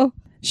 Oh.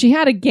 She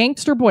had a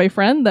gangster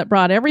boyfriend that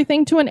brought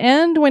everything to an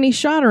end when he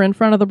shot her in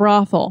front of the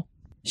brothel.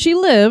 She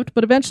lived,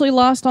 but eventually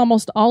lost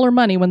almost all her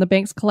money when the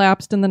banks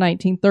collapsed in the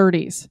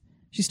 1930s.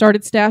 She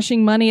started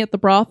stashing money at the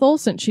brothel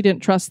since she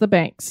didn't trust the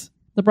banks.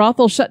 The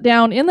brothel shut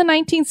down in the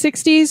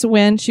 1960s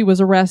when she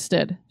was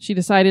arrested. She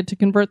decided to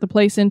convert the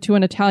place into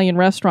an Italian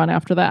restaurant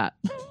after that.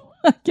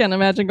 I can't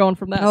imagine going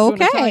from that to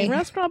an Italian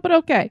restaurant, but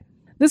okay.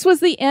 This was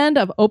the end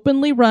of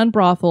openly run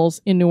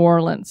brothels in New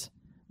Orleans.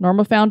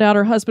 Norma found out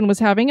her husband was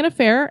having an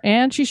affair,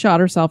 and she shot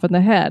herself in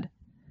the head.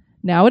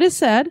 Now it is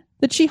said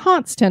that she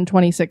haunts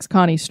 1026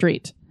 Connie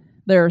Street.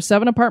 There are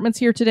 7 apartments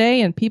here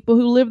today, and people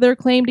who live there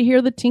claim to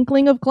hear the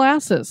tinkling of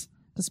glasses,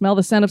 to smell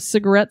the scent of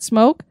cigarette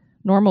smoke.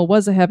 Norma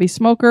was a heavy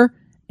smoker,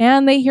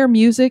 and they hear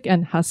music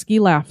and husky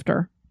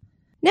laughter.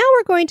 Now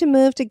we're going to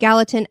move to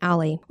Gallatin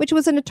Alley, which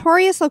was a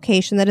notorious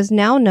location that is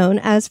now known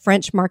as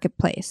French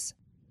Marketplace.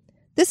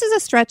 This is a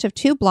stretch of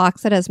 2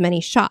 blocks that has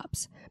many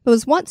shops, but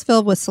was once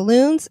filled with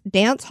saloons,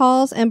 dance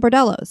halls, and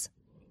bordellos.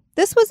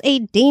 This was a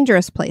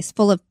dangerous place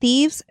full of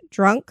thieves,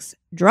 drunks,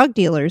 drug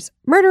dealers,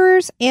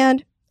 murderers,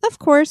 and, of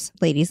course,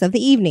 ladies of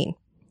the evening.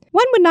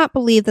 One would not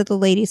believe that the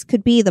ladies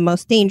could be the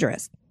most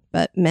dangerous,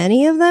 but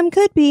many of them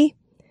could be.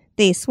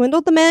 They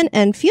swindled the men,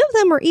 and few of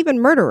them were even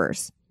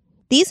murderers.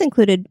 These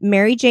included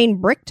Mary Jane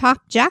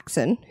Bricktop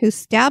Jackson, who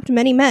stabbed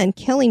many men,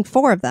 killing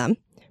 4 of them,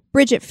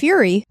 Bridget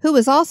Fury, who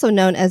was also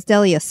known as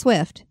Delia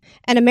Swift,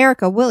 and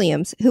America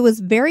Williams, who was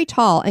very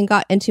tall and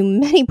got into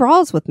many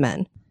brawls with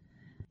men.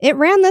 It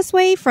ran this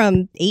way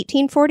from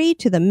 1840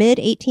 to the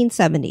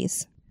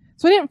mid-1870s.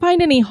 So I didn't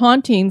find any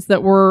hauntings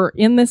that were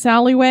in this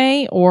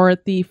alleyway or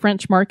at the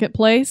French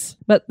Marketplace,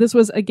 but this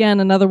was, again,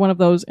 another one of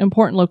those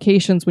important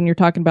locations when you're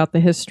talking about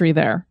the history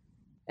there.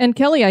 And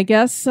Kelly, I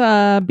guess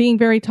being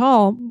very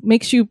tall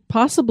makes you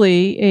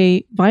possibly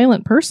a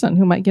violent person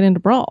who might get into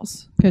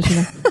brawls. Because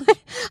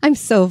I'm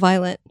so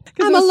violent.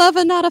 I'm a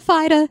lover, not a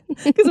fighter.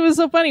 Because it was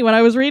so funny. When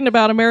I was reading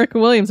about America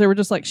Williams, they were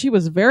just like, she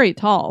was very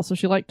tall, so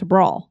she liked to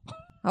brawl.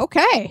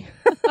 Okay.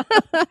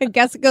 I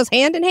guess it goes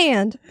hand in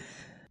hand.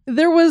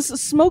 There was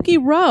Smoky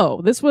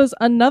Row. This was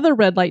another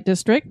red light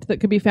district that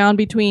could be found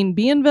between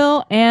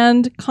Bienville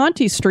and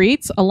Conti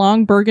Streets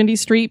along Burgundy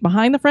Street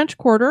behind the French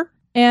Quarter.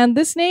 And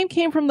this name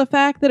came from the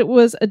fact that it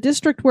was a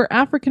district where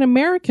African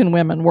American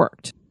women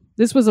worked.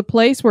 This was a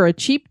place where a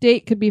cheap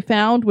date could be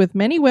found with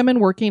many women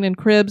working in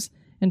cribs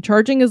and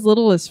charging as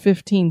little as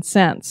 15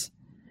 cents.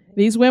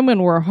 These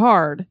women were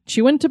hard,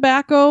 chewing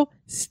tobacco,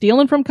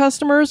 stealing from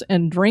customers,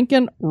 and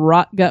drinking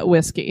rot gut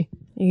whiskey.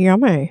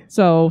 Yummy.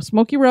 So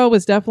Smoky Row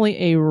was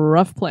definitely a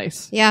rough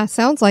place. Yeah,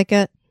 sounds like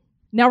it.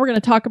 Now we're going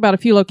to talk about a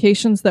few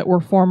locations that were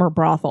former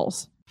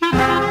brothels.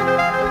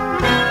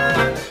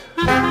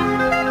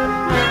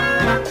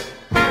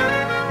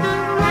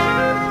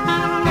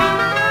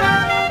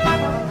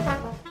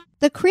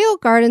 The Creole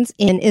Gardens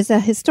Inn is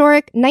a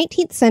historic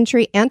 19th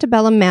century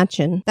antebellum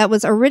mansion that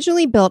was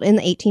originally built in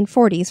the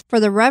 1840s for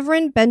the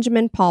Reverend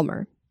Benjamin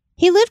Palmer.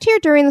 He lived here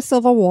during the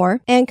Civil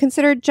War and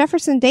considered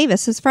Jefferson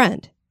Davis his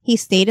friend. He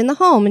stayed in the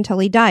home until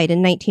he died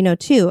in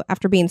 1902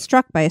 after being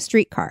struck by a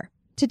streetcar.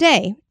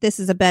 Today, this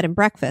is a bed and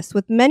breakfast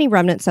with many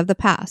remnants of the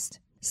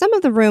past. Some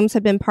of the rooms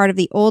had been part of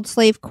the old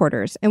slave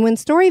quarters, and when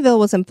Storyville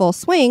was in full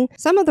swing,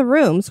 some of the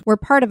rooms were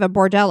part of a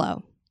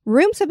bordello.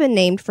 Rooms have been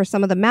named for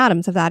some of the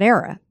madams of that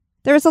era.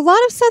 There is a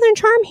lot of Southern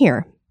charm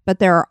here, but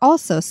there are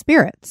also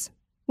spirits.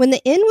 When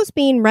the inn was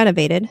being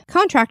renovated,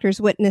 contractors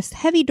witnessed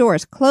heavy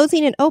doors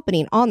closing and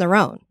opening on their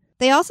own.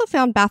 They also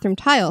found bathroom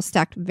tiles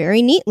stacked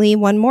very neatly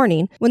one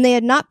morning when they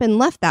had not been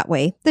left that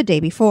way the day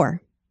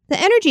before.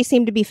 The energy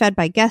seemed to be fed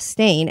by guests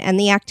staying, and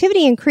the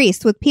activity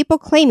increased with people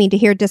claiming to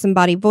hear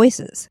disembodied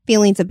voices,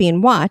 feelings of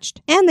being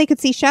watched, and they could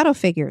see shadow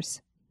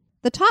figures.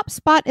 The top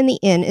spot in the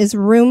inn is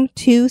room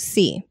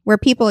 2C, where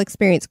people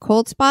experience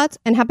cold spots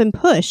and have been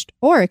pushed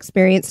or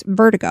experienced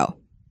vertigo.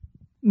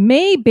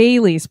 May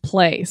Bailey's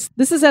place.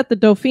 This is at the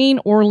Dauphine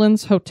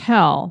Orleans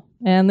Hotel,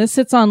 and this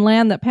sits on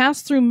land that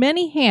passed through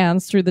many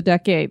hands through the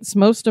decades,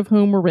 most of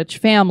whom were rich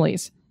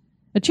families.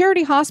 A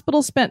charity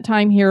hospital spent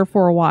time here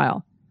for a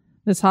while.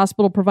 This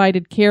hospital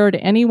provided care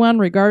to anyone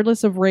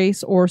regardless of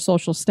race or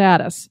social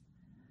status.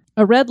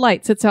 A red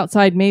light sits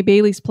outside May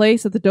Bailey's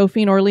place at the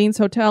Dauphine Orleans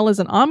Hotel as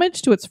an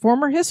homage to its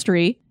former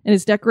history and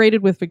is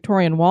decorated with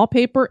Victorian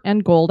wallpaper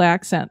and gold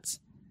accents.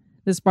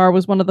 This bar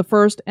was one of the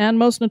first and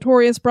most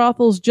notorious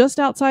brothels just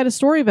outside of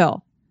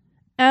Storyville.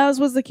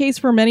 As was the case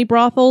for many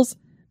brothels,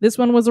 this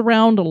one was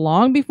around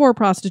long before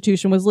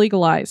prostitution was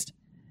legalized.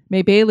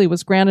 May Bailey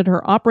was granted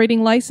her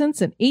operating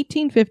license in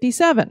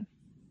 1857.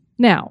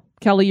 Now,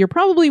 Kelly, you're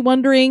probably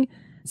wondering,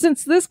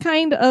 since this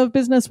kind of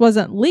business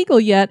wasn't legal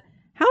yet,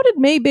 how did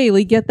May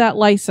Bailey get that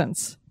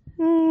license?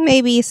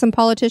 Maybe some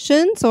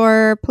politicians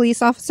or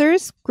police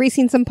officers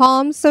greasing some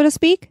palms, so to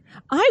speak?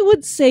 I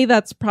would say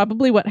that's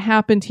probably what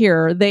happened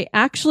here. They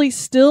actually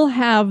still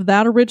have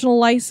that original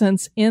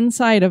license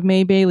inside of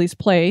May Bailey's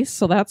place,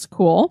 so that's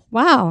cool.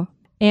 Wow.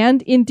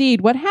 And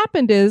indeed, what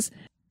happened is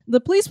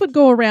the police would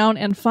go around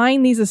and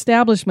find these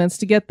establishments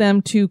to get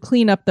them to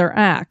clean up their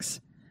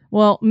acts.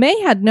 Well, May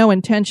had no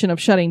intention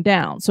of shutting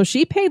down, so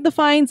she paid the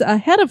fines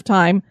ahead of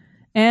time,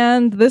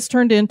 and this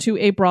turned into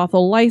a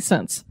brothel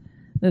license.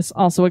 This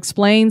also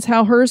explains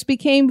how hers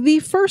became the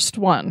first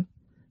one.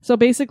 So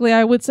basically,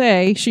 I would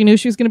say she knew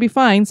she was going to be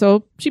fined,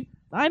 so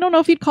I don't know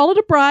if you'd call it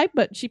a bribe,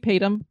 but she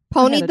paid him.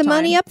 Ponied the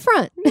money up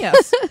front.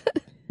 Yes.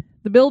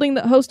 The building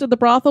that hosted the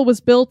brothel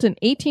was built in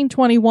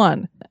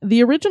 1821.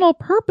 The original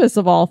purpose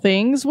of all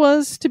things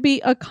was to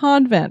be a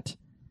convent.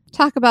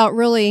 Talk about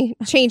really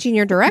changing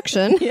your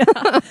direction.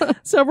 Yeah.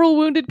 Several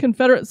wounded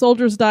Confederate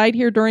soldiers died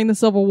here during the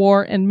Civil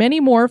War, and many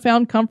more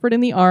found comfort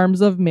in the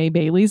arms of May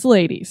Bailey's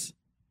ladies.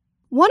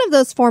 One of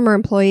those former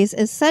employees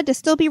is said to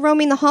still be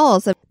roaming the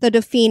halls of the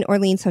Dauphine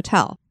Orleans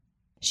Hotel.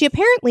 She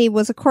apparently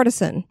was a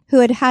courtesan who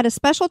had had a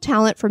special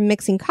talent for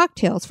mixing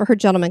cocktails for her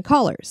gentlemen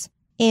callers.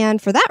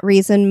 And for that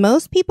reason,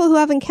 most people who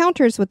have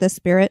encounters with this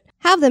spirit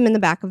have them in the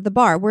back of the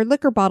bar where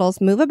liquor bottles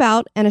move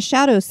about and a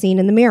shadow is seen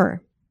in the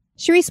mirror.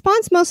 She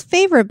responds most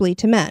favorably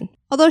to men,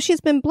 although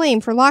she's been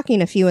blamed for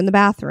locking a few in the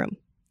bathroom.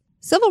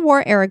 Civil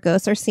War era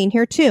ghosts are seen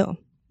here too.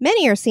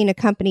 Many are seen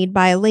accompanied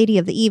by a lady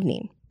of the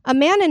evening. A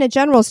man in a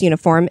general's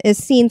uniform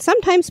is seen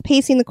sometimes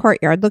pacing the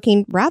courtyard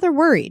looking rather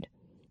worried.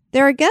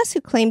 There are guests who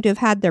claim to have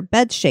had their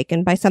beds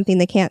shaken by something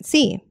they can't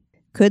see.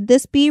 Could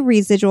this be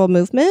residual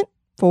movement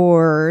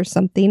for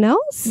something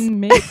else?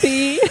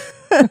 Maybe.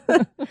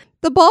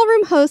 The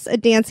ballroom hosts a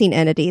dancing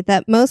entity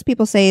that most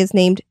people say is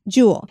named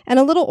Jewel, and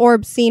a little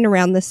orb seen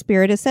around this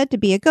spirit is said to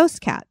be a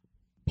ghost cat.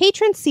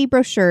 Patrons see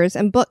brochures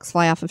and books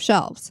fly off of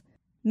shelves.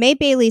 May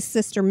Bailey's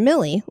sister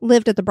Millie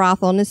lived at the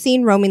brothel and is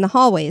seen roaming the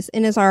hallways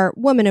and is our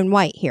woman in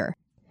white here.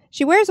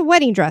 She wears a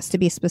wedding dress, to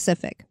be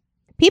specific.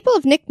 People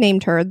have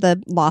nicknamed her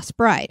the Lost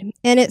Bride,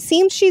 and it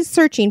seems she's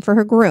searching for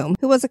her groom,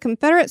 who was a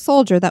Confederate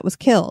soldier that was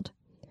killed.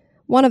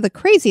 One of the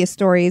craziest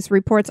stories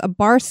reports a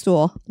bar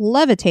stool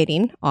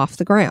levitating off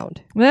the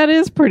ground. That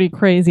is pretty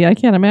crazy. I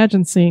can't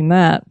imagine seeing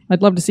that.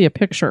 I'd love to see a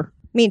picture.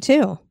 Me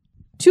too.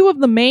 Two of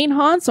the main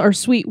haunts are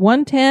Suite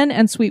 110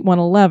 and Suite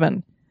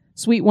 111.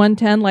 Suite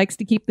 110 likes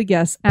to keep the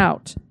guests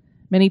out.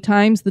 Many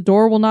times the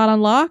door will not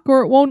unlock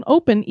or it won't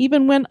open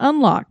even when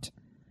unlocked.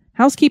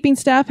 Housekeeping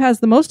staff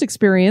has the most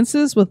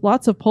experiences with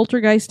lots of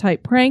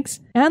poltergeist-type pranks,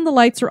 and the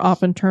lights are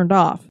often turned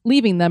off,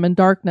 leaving them in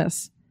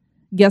darkness.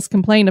 Guests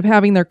complain of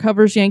having their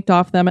covers yanked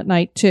off them at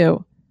night,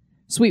 too.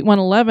 Suite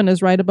 111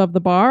 is right above the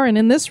bar, and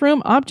in this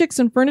room, objects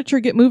and furniture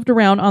get moved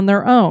around on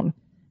their own.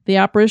 The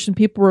apparition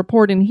people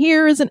report in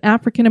here is an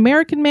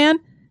African-American man,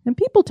 and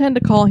people tend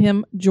to call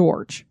him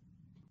George.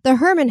 The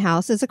Herman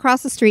House is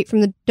across the street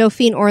from the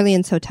Dauphine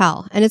Orleans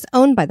Hotel, and is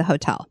owned by the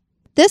hotel.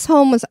 This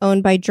home was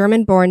owned by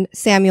German-born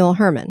Samuel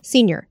Herman,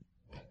 Sr.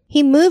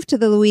 He moved to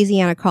the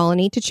Louisiana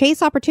colony to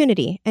chase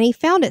opportunity, and he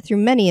found it through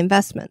many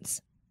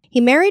investments. He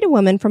married a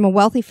woman from a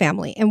wealthy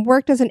family and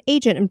worked as an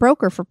agent and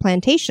broker for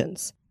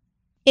plantations.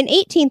 In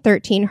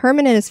 1813,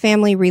 Herman and his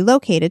family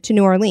relocated to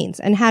New Orleans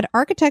and had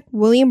architect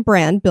William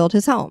Brand build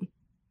his home.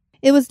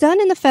 It was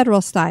done in the Federal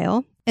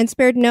style and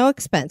spared no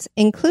expense,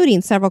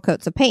 including several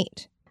coats of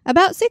paint.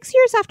 About 6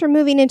 years after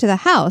moving into the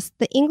house,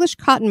 the English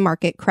cotton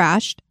market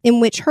crashed, in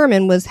which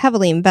Herman was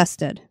heavily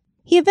invested.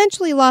 He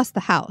eventually lost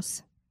the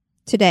house.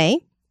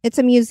 Today, it's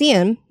a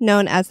museum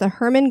known as the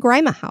Herman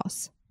Grima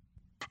House.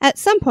 At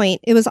some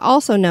point, it was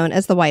also known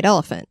as the White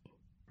Elephant.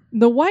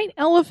 The White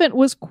Elephant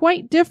was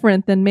quite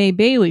different than May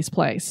Bailey's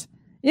place.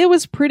 It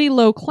was pretty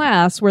low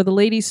class, where the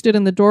ladies stood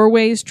in the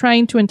doorways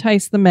trying to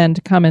entice the men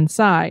to come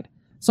inside.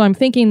 So I'm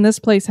thinking this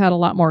place had a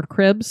lot more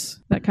cribs,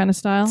 that kind of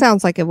style.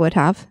 Sounds like it would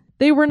have.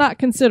 They were not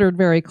considered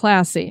very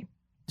classy.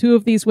 2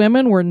 of these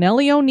women were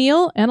Nellie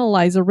O'Neill and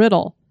Eliza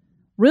Riddle.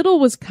 Riddle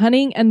was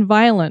cunning and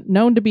violent,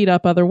 known to beat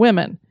up other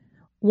women.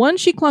 One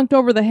she clunked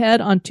over the head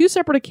on 2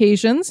 separate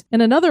occasions,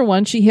 and another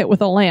one she hit with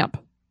a lamp.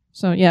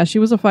 So yeah, she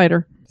was a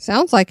fighter.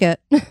 Sounds like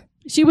it.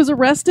 She was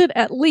arrested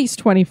at least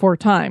 24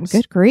 times.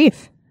 Good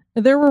grief.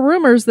 There were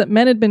rumors that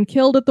men had been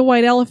killed at the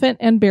White Elephant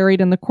and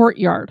buried in the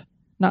courtyard.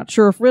 Not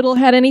sure if Riddle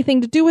had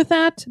anything to do with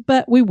that,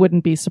 but we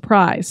wouldn't be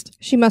surprised.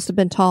 She must have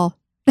been tall.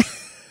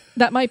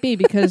 That might be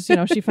because,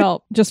 she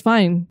felt just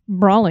fine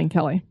brawling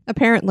Kelly.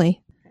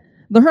 Apparently.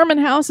 The Herman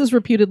house is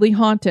reputedly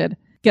haunted.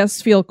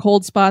 Guests feel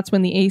cold spots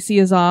when the AC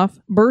is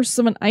off, bursts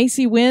of an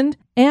icy wind,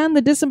 and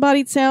the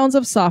disembodied sounds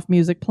of soft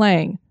music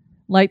playing.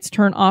 Lights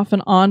turn off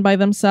and on by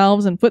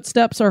themselves, and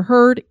footsteps are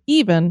heard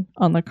even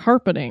on the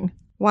carpeting.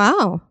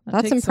 Wow,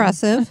 that's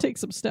impressive. That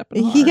takes some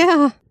stepping hard.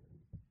 Yeah.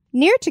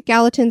 Near to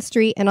Gallatin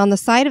Street and on the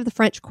side of the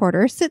French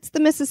Quarter sits the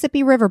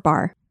Mississippi River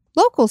Bar.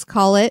 Locals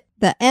call it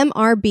the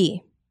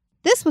MRB.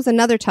 This was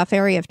another tough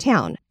area of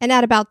town, and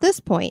at about this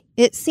point,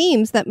 it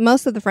seems that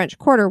most of the French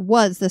Quarter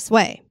was this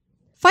way.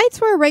 Fights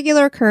were a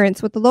regular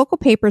occurrence, with the local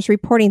papers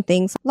reporting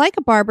things like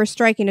a barber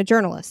striking a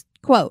journalist,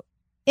 quote,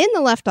 in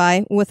the left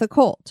eye with a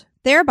colt,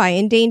 thereby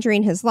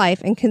endangering his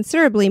life and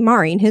considerably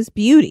marring his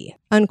beauty,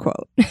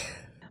 unquote.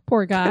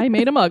 Poor guy,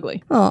 made him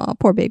ugly. Aw,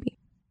 poor baby.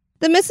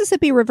 The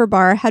Mississippi River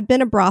Bar had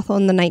been a brothel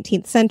in the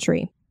 19th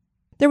century.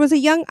 There was a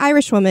young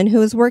Irish woman who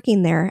was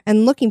working there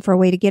and looking for a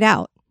way to get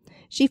out.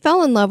 She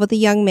fell in love with a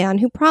young man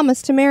who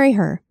promised to marry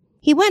her.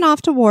 He went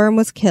off to war and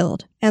was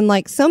killed, and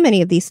like so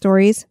many of these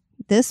stories,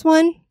 this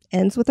one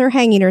ends with her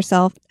hanging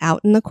herself out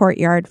in the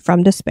courtyard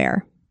from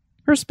despair.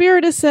 Her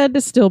spirit is said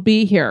to still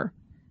be here.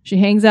 She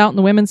hangs out in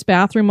the women's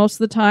bathroom most of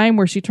the time,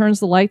 where she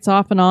turns the lights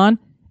off and on,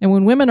 and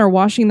when women are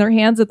washing their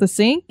hands at the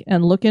sink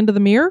and look into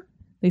the mirror,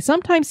 they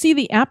sometimes see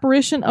the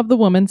apparition of the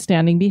woman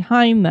standing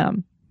behind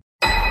them.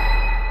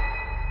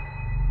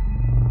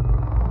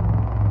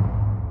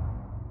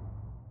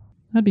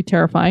 That'd be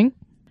terrifying.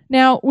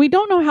 Now, we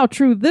don't know how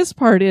true this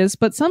part is,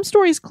 but some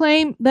stories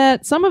claim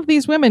that some of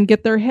these women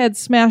get their heads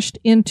smashed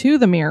into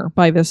the mirror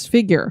by this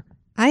figure.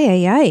 Ay,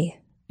 ay, ay.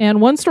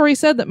 And one story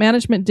said that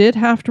management did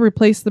have to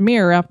replace the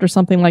mirror after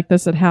something like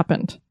this had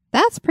happened.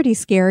 That's pretty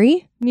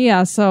scary.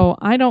 Yeah, so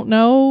I don't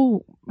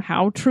know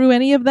how true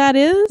any of that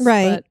is.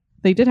 Right. But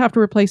they did have to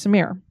replace a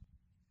mirror.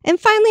 And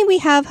finally, we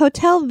have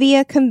Hotel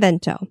Via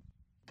Convento.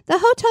 The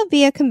Hotel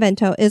Via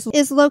Convento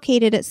is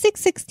located at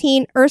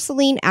 616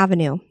 Ursuline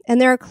Avenue, and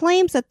there are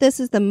claims that this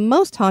is the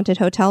most haunted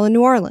hotel in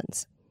New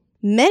Orleans.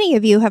 Many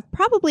of you have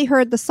probably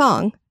heard the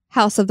song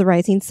House of the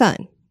Rising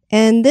Sun,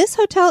 and this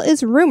hotel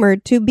is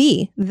rumored to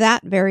be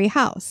that very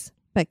house.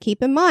 But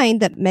keep in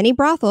mind that many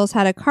brothels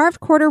had a carved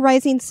quarter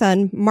rising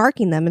sun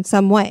marking them in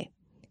some way.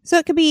 So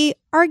it could be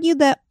argued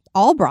that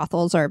all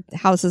brothels are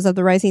houses of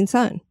the rising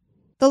sun.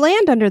 The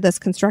land under this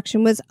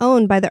construction was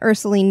owned by the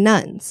Ursuline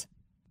nuns.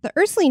 The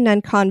Ursuline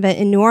Nun Convent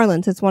in New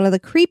Orleans is one of the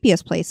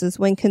creepiest places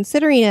when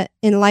considering it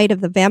in light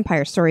of the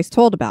vampire stories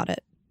told about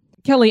it.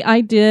 Kelly,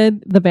 I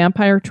did the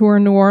vampire tour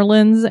in New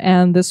Orleans,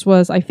 and this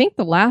was, I think,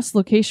 the last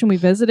location we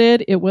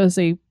visited. It was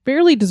a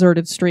fairly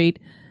deserted street.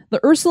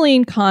 The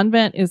Ursuline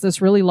Convent is this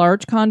really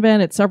large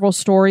convent. It's several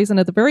stories, and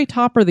at the very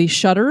top are these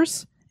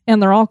shutters, and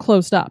they're all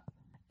closed up,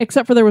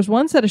 except for there was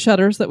one set of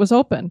shutters that was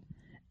open.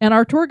 And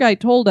our tour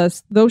guide told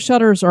us those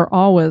shutters are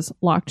always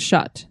locked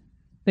shut.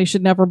 They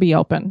should never be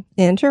open.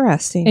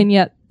 Interesting. And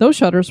yet those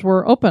shutters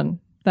were open.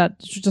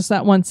 That's just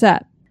that one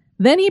set.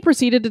 Then he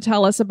proceeded to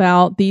tell us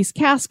about these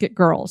casket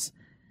girls.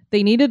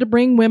 They needed to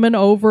bring women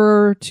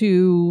over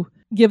to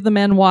give the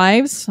men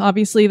wives.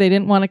 Obviously, they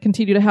didn't want to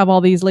continue to have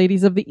all these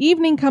ladies of the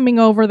evening coming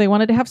over. They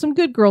wanted to have some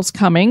good girls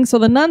coming. So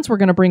the nuns were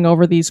going to bring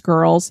over these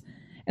girls.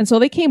 And so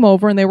they came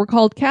over, and they were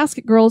called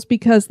casket girls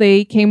because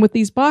they came with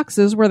these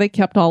boxes where they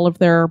kept all of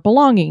their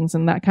belongings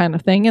and that kind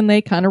of thing. And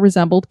they kind of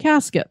resembled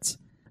caskets.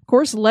 Of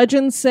course,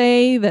 legends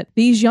say that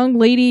these young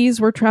ladies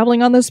were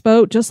traveling on this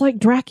boat just like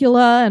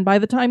Dracula, and by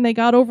the time they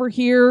got over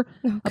here,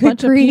 a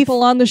bunch of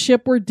people on the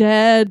ship were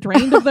dead,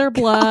 drained of their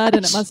blood,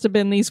 and it must have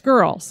been these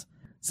girls.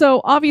 So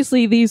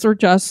obviously these are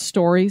just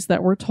stories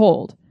that were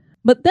told.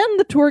 But then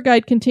the tour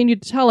guide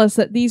continued to tell us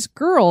that these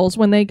girls,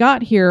 when they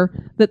got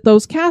here, that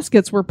those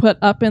caskets were put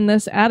up in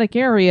this attic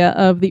area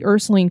of the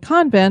Ursuline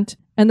Convent,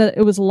 and that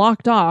it was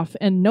locked off,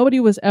 and nobody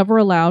was ever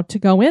allowed to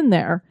go in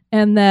there.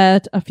 And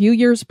that a few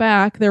years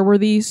back, there were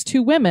these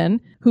 2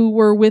 women who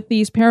were with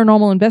these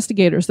paranormal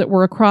investigators that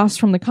were across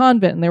from the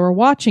convent, and they were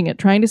watching it,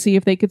 trying to see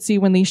if they could see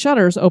when these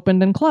shutters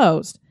opened and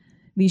closed.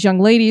 These young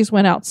ladies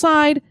went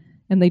outside,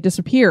 and they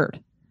disappeared.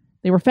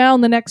 They were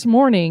found the next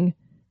morning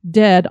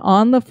dead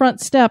on the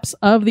front steps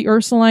of the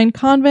Ursuline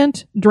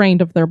convent,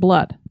 drained of their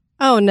blood.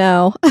 Oh,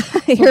 no.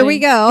 Here we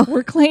go.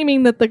 We're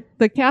claiming that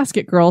the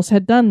casket girls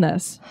had done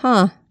this.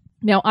 Huh.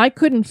 Now, I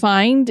couldn't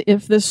find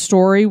if this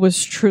story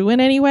was true in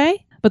any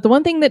way, but the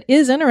one thing that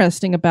is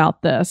interesting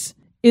about this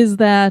is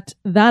that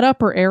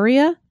upper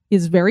area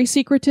is very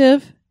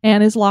secretive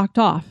and is locked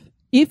off.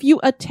 If you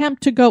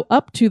attempt to go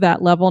up to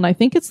that level, and I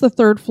think it's the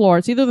third floor,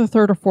 it's either the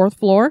third or fourth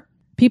floor,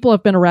 people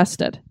have been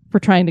arrested for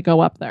trying to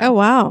go up there. Oh,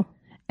 wow.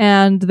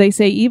 And they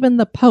say even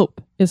the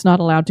Pope is not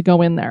allowed to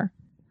go in there.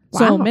 Wow.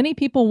 So many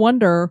people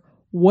wonder,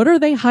 what are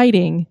they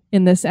hiding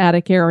in this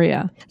attic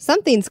area?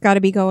 Something's got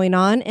to be going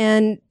on.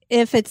 And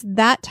if it's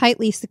that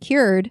tightly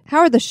secured, how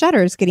are the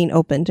shutters getting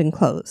opened and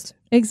closed?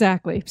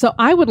 Exactly. So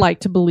I would like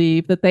to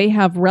believe that they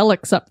have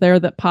relics up there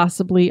that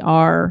possibly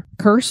are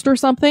cursed or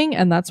something,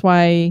 and that's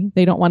why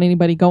they don't want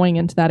anybody going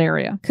into that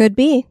area. Could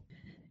be.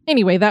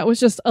 Anyway, that was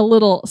just a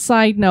little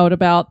side note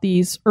about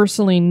these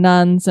Ursuline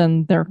nuns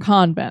and their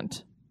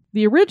convent.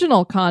 The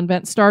original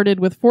convent started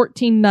with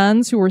 14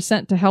 nuns who were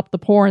sent to help the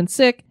poor and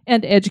sick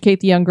and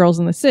educate the young girls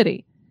in the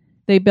city.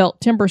 They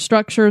built timber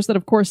structures that,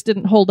 of course,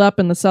 didn't hold up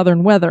in the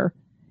southern weather.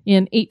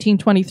 In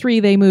 1823,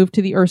 they moved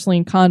to the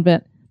Ursuline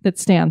convent that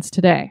stands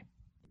today.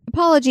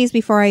 Apologies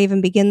before I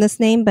even begin this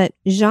name, but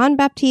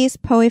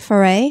Jean-Baptiste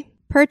Poiferret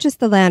purchased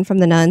the land from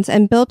the nuns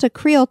and built a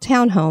Creole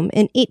townhome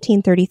in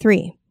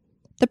 1833.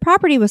 The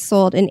property was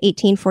sold in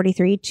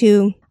 1843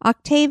 to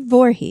Octave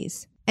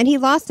Voorhees, and he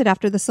lost it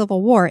after the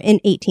Civil War in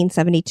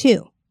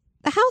 1872.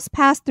 The house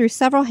passed through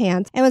several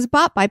hands and was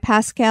bought by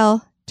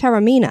Pascal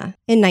Taormina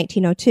in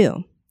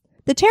 1902.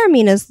 The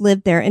Taorminas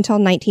lived there until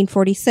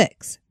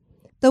 1946.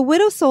 The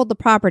widow sold the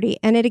property,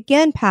 and it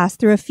again passed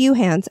through a few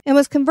hands and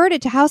was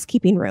converted to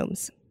housekeeping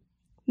rooms.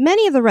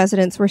 Many of the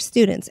residents were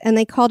students, and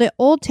they called it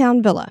Old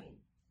Town Villa.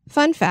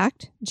 Fun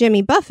fact,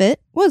 Jimmy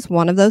Buffett was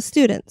one of those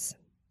students.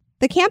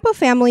 The Campo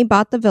family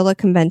bought the Villa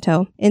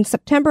Convento in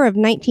September of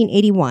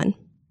 1981.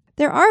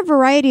 There are a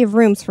variety of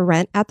rooms for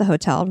rent at the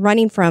hotel,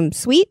 running from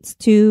suites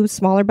to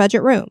smaller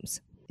budget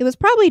rooms. It was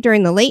probably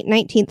during the late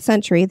 19th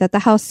century that the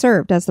house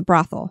served as the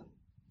brothel.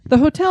 The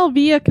Hotel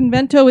Villa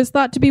Convento is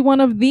thought to be one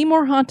of the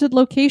more haunted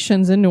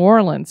locations in New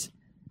Orleans.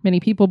 Many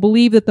people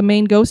believe that the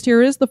main ghost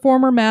here is the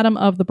former madam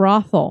of the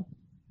brothel.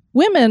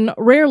 Women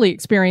rarely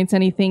experience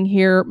anything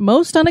here.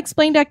 Most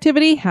unexplained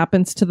activity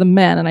happens to the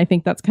men, and I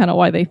think that's kind of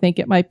why they think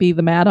it might be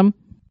the madam.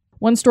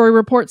 One story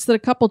reports that a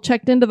couple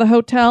checked into the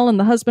hotel and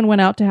the husband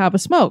went out to have a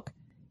smoke.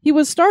 He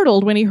was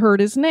startled when he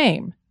heard his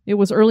name. It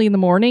was early in the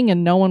morning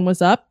and no one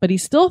was up, but he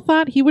still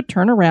thought he would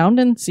turn around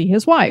and see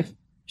his wife.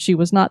 She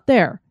was not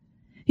there.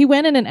 He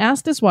went in and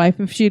asked his wife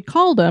if she had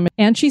called him,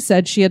 and she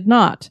said she had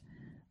not.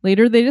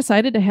 Later, they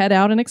decided to head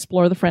out and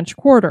explore the French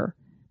Quarter.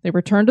 They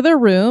returned to their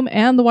room,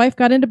 and the wife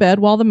got into bed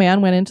while the man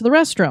went into the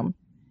restroom.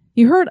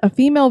 He heard a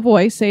female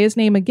voice say his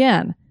name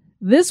again.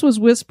 This was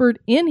whispered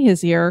in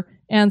his ear,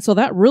 and so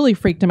that really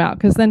freaked him out,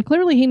 because then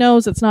clearly he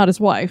knows it's not his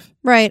wife.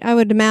 Right, I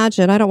would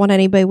imagine. I don't want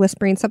anybody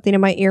whispering something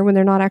in my ear when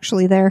they're not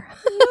actually there.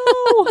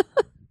 No!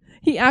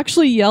 He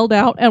actually yelled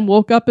out and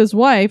woke up his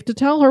wife to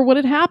tell her what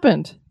had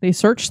happened. They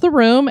searched the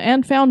room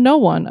and found no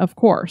one, of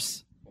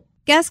course.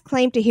 Guests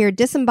claim to hear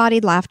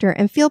disembodied laughter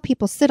and feel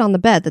people sit on the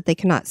bed that they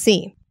cannot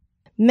see.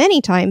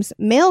 Many times,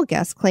 male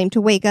guests claim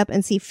to wake up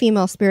and see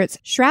female spirits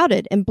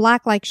shrouded in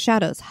black-like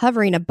shadows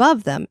hovering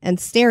above them and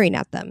staring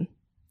at them.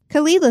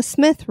 Kalila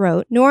Smith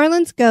wrote New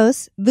Orleans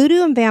Ghosts,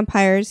 Voodoo and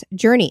Vampires,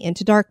 Journey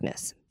into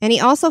Darkness, and he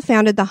also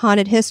founded the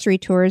Haunted History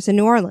Tours in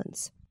New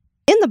Orleans.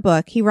 In the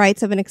book, he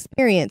writes of an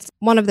experience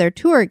one of their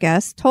tour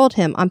guests told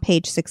him on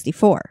page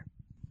 64.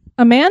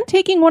 A man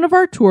taking one of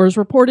our tours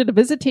reported a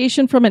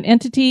visitation from an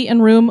entity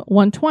in room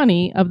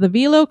 120 of the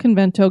Villa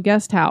Convento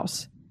guest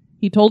house.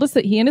 He told us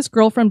that he and his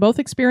girlfriend both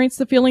experienced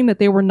the feeling that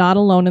they were not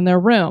alone in their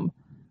room.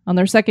 On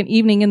their second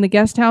evening in the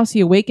guest house, he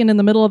awakened in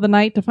the middle of the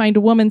night to find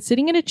a woman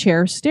sitting in a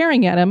chair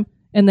staring at him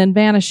and then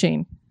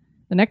vanishing.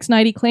 The next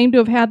night, he claimed to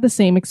have had the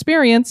same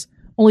experience,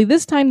 only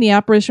this time the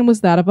apparition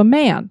was that of a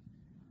man.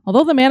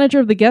 Although the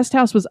manager of the guest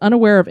house was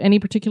unaware of any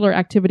particular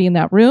activity in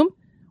that room,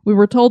 we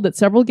were told that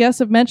several guests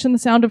have mentioned the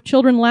sound of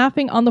children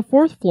laughing on the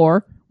fourth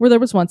floor where there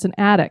was once an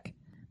attic.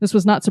 This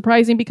was not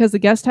surprising because the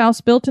guest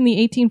house, built in the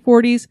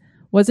 1840s,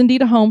 was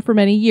indeed a home for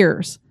many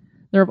years.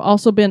 There have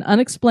also been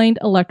unexplained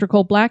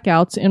electrical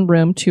blackouts in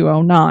room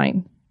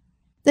 209.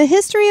 The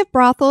history of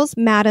brothels,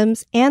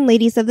 madams, and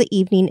ladies of the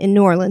evening in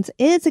New Orleans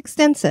is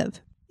extensive.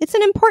 It's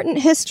an important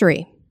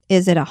history.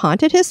 Is it a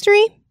haunted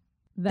history?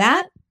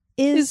 That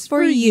is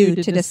for you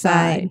to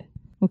decide.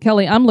 Well,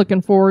 Kelly, I'm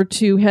looking forward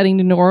to heading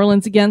to New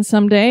Orleans again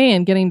someday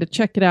and getting to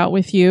check it out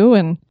with you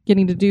and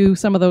getting to do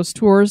some of those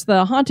tours.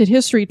 The Haunted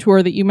History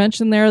Tour that you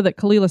mentioned there that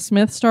Kalila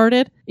Smith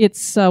started,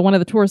 it's one of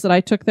the tours that I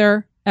took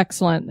there.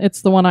 Excellent.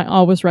 It's the one I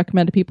always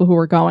recommend to people who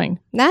are going.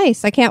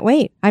 Nice. I can't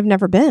wait. I've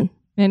never been.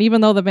 And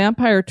even though the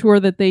vampire tour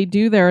that they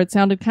do there, it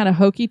sounded kind of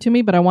hokey to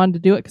me, but I wanted to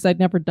do it because I'd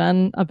never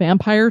done a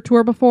vampire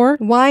tour before.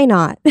 Why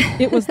not?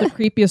 It was the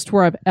creepiest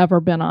tour I've ever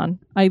been on.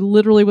 I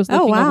literally was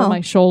looking over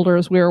my shoulder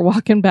as we were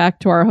walking back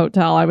to our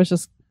hotel. I was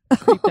just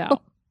Creeped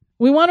out.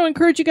 We want to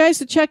encourage you guys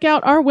to check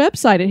out our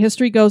website at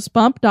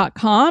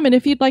historygoesbump.com. And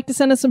if you'd like to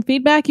send us some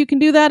feedback, you can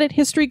do that at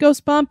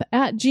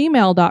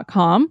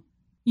historygoesbump@gmail.com.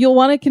 You'll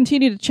want to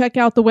continue to check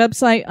out the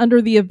website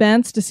under the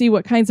events to see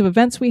what kinds of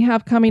events we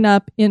have coming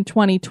up in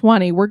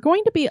 2020. We're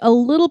going to be a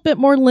little bit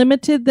more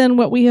limited than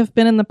what we have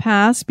been in the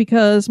past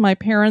because my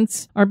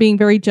parents are being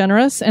very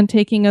generous and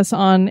taking us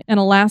on an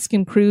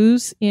Alaskan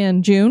cruise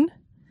in June.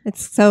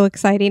 It's so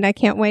exciting. I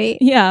can't wait.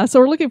 Yeah, so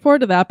we're looking forward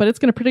to that, but it's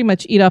going to pretty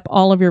much eat up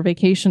all of your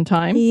vacation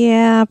time.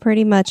 Yeah,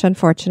 pretty much,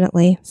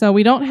 unfortunately. So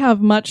we don't have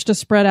much to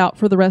spread out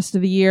for the rest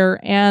of the year.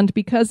 And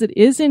because it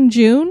is in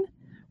June,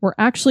 we're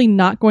actually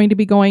not going to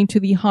be going to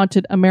the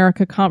Haunted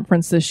America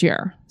Conference this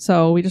year.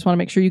 So we just want to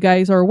make sure you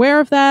guys are aware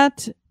of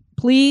that.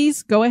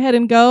 Please go ahead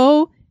and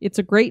go. It's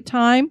a great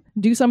time.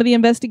 Do some of the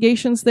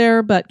investigations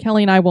there, but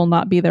Kelly and I will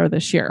not be there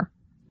this year.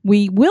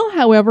 We will,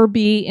 however,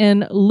 be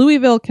in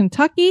Louisville,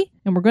 Kentucky,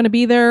 and we're going to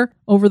be there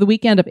over the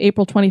weekend of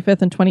April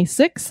 25th and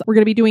 26th. We're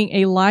going to be doing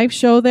a live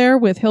show there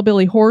with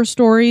Hillbilly Horror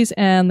Stories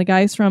and the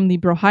guys from the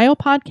Brohio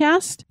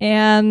podcast.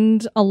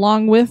 And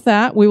along with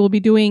that, we will be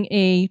doing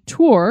a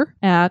tour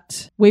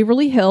at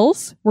Waverly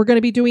Hills. We're going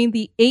to be doing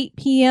the 8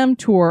 p.m.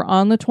 tour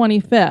on the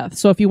 25th.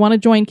 So if you want to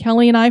join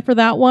Kelly and I for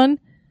that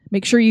one,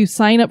 make sure you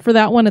sign up for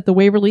that one at the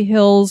Waverly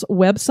Hills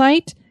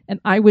website. And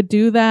I would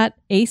do that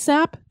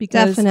ASAP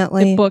because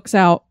Definitely. It books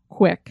out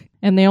quick.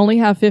 And they only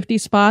have 50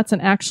 spots.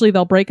 And actually,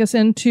 they'll break us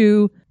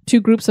into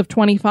 2 groups of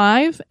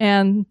 25.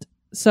 And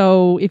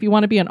so if you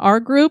want to be in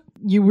our group,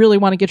 you really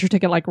want to get your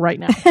ticket like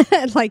right now.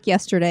 Like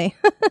yesterday.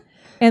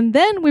 And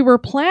then we were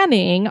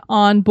planning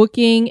on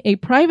booking a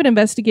private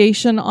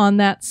investigation on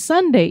that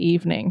Sunday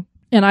evening.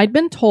 And I'd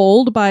been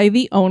told by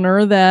the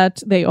owner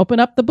that they open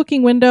up the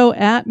booking window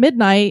at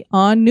midnight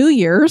on New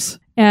Year's.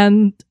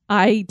 And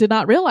I did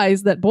not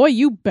realize that, boy,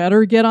 you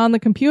better get on the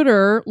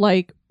computer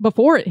like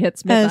before it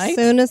hits midnight. As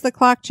soon as the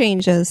clock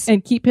changes.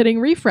 And keep hitting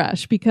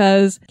refresh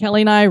because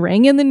Kelly and I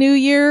rang in the new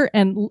year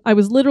and I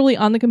was literally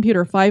on the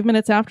computer 5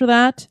 minutes after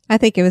that. I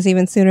think it was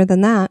even sooner than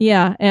that.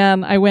 Yeah.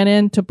 And I went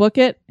in to book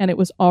it and it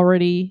was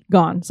already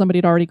gone. Somebody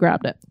had already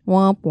grabbed it.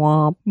 Womp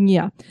womp.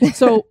 Yeah.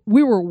 So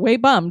we were way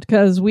bummed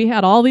because we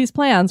had all these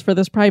plans for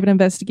this private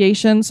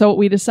investigation. So what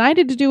we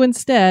decided to do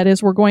instead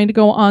is we're going to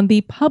go on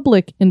the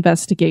public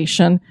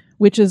investigation,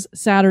 which is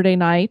Saturday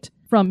night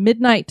from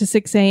midnight to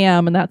 6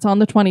 a.m. And that's on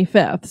the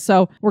 25th.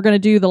 So we're going to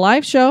do the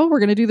live show, we're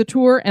going to do the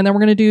tour, and then we're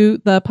going to do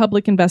the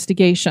public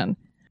investigation.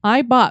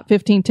 I bought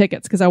 15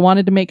 tickets because I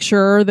wanted to make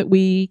sure that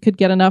we could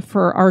get enough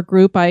for our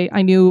group.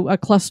 I knew a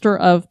cluster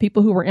of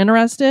people who were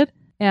interested,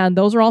 and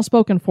those are all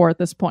spoken for at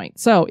this point.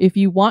 So if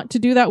you want to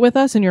do that with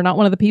us and you're not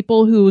one of the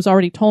people who's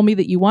already told me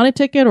that you want a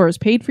ticket or has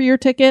paid for your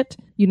ticket,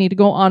 you need to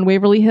go on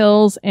Waverly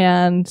Hills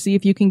and see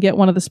if you can get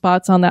one of the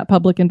spots on that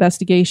public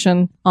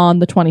investigation on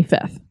the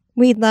 25th.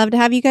 We'd love to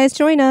have you guys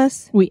join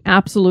us. We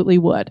absolutely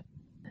would.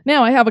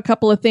 Now, I have a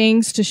couple of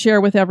things to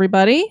share with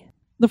everybody.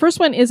 The first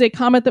one is a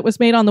comment that was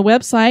made on the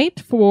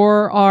website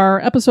for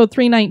our episode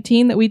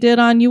 319 that we did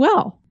on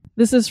UL.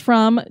 This is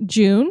from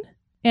June,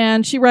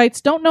 and she writes,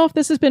 "Don't know if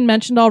this has been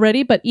mentioned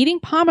already, but eating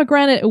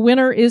pomegranate at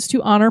winter is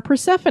to honor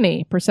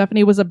Persephone.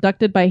 Persephone was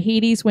abducted by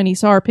Hades when he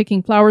saw her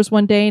picking flowers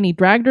one day, and he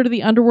dragged her to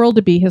the underworld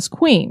to be his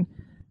queen.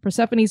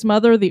 Persephone's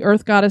mother, the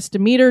earth goddess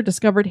Demeter,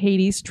 discovered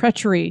Hades'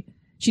 treachery.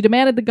 She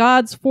demanded the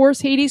gods force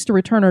Hades to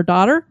return her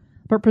daughter,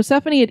 but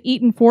Persephone had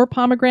eaten 4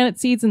 pomegranate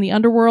seeds in the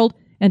underworld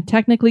and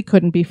technically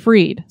couldn't be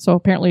freed. So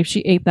apparently if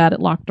she ate that, it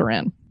locked her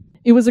in.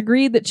 It was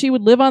agreed that she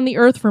would live on the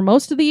earth for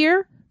most of the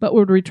year, but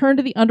would return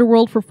to the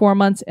underworld for 4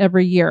 months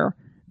every year.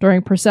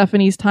 During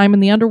Persephone's time in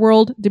the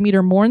underworld,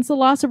 Demeter mourns the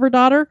loss of her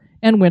daughter,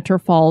 and winter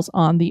falls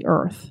on the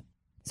earth."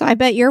 So I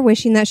bet you're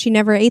wishing that she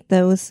never ate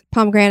those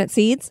pomegranate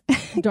seeds.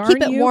 Darn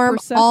Keep it you, warm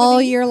Persephone.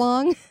 all year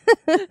long.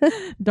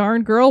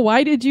 Darn girl,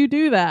 why did you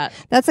do that?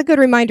 That's a good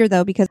reminder,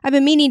 though, because I've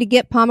been meaning to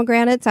get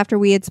pomegranates after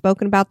we had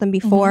spoken about them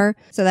before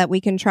so that we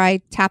can try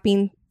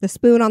tapping the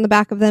spoon on the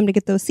back of them to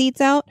get those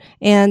seeds out.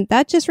 And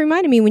that just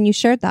reminded me when you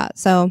shared that.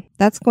 So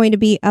that's going to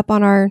be up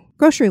on our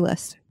grocery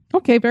list.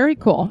 Okay, very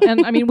cool.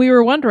 And I mean, we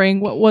were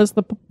wondering what was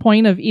the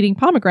point of eating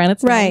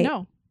pomegranates. Right.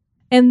 No.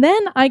 And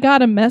then I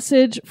got a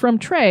message from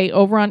Trey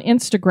over on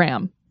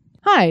Instagram.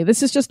 "Hi,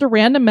 this is just a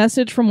random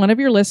message from one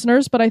of your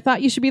listeners, but I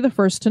thought you should be the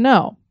first to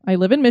know. I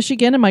live in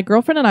Michigan, and my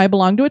girlfriend and I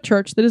belong to a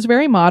church that is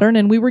very modern,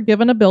 and we were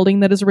given a building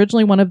that is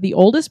originally one of the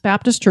oldest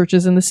Baptist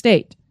churches in the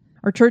state.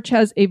 Our church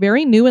has a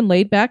very new and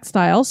laid-back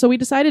style, so we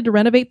decided to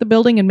renovate the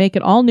building and make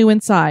it all new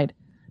inside.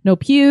 No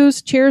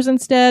pews, chairs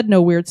instead,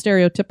 no weird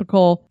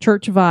stereotypical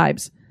church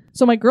vibes.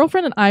 So my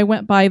girlfriend and I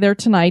went by there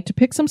tonight to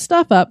pick some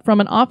stuff up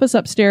from an office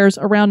upstairs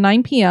around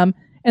 9 p.m.,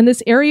 and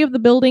this area of the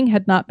building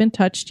had not been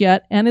touched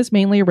yet and is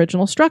mainly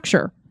original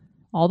structure.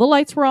 All the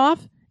lights were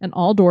off and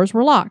all doors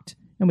were locked,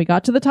 and we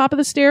got to the top of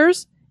the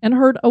stairs and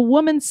heard a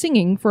woman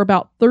singing for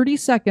about 30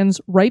 seconds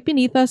right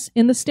beneath us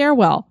in the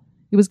stairwell.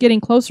 It was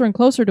getting closer and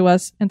closer to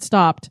us and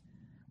stopped.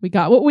 We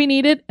got what we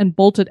needed and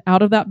bolted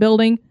out of that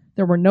building.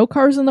 There were no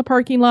cars in the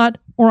parking lot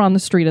or on the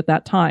street at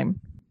that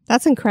time."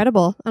 That's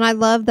incredible. And I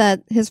love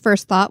that his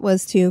first thought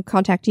was to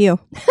contact you.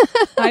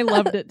 I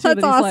loved it too.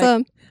 That's that he's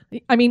awesome.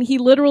 I mean, he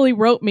literally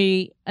wrote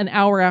me an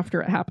hour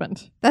after it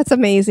happened. That's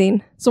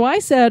amazing. So I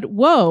said,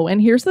 whoa,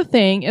 and here's the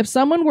thing. If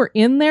someone were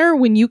in there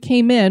when you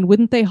came in,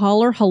 wouldn't they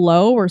holler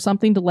hello or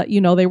something to let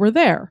you know they were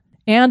there?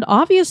 And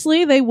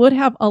obviously they would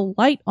have a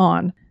light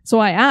on. So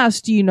I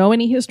asked, do you know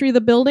any history of the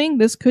building?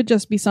 This could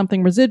just be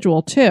something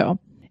residual too.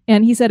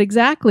 And he said,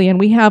 exactly. And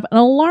we have an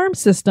alarm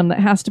system that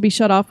has to be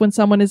shut off when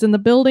someone is in the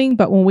building.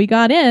 But when we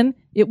got in,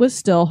 it was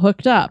still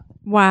hooked up.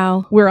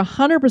 Wow. We're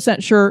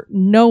 100% sure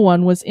no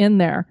one was in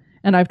there.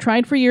 And I've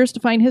tried for years to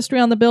find history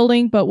on the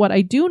building, but what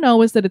I do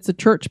know is that it's a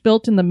church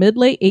built in the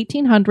mid-late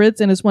 1800s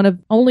and is one of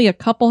only a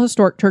couple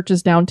historic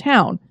churches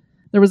downtown.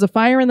 There was a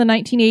fire in the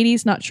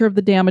 1980s, not sure of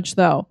the damage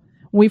though.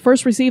 When we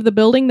first received the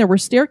building, there were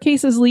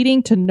staircases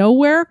leading to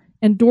nowhere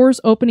and doors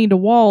opening to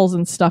walls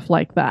and stuff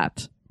like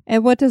that.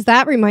 And what does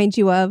that remind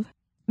you of?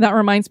 That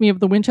reminds me of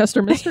the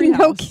Winchester Mystery House.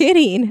 No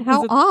kidding.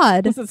 How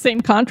odd. Was it the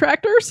same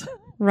contractors?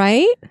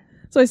 Right?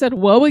 So I said,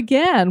 whoa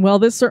again. Well,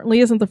 this certainly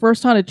isn't the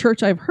first haunted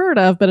church I've heard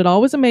of, but it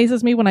always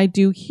amazes me when I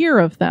do hear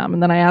of them.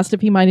 And then I asked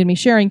if he minded me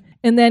sharing.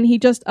 And then he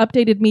just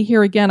updated me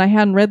here again. I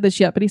hadn't read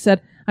this yet, but he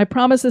said, I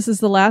promise this is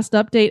the last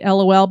update,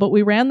 LOL. But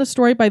we ran the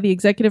story by the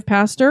executive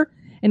pastor,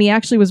 and he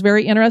actually was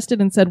very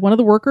interested and said one of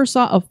the workers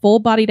saw a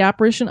full-bodied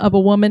apparition of a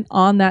woman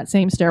on that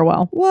same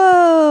stairwell.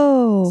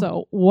 Whoa.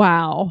 So,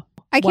 wow.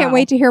 I can't Wow.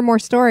 wait to hear more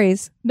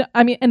stories. No,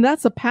 I mean, and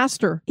that's a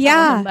pastor. telling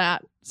Yeah. him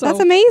that. So, That's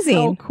amazing.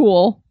 Oh,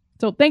 cool.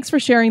 So thanks for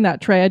sharing that,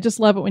 Trey. I just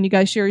love it when you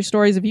guys share your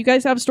stories. If you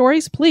guys have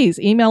stories, please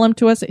email them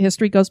to us at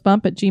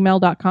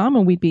historygoesbump@gmail.com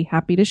and we'd be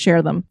happy to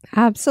share them.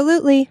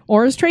 Absolutely.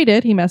 Or as Trey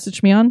did, he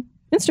messaged me on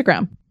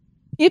Instagram.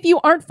 If you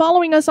aren't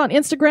following us on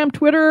Instagram,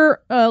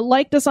 Twitter,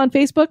 liked us on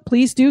Facebook,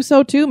 please do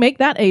so too. Make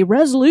that a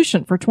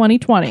resolution for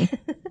 2020.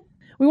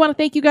 We want to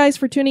thank you guys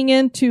for tuning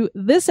in to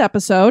this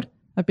episode.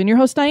 I've been your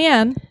host,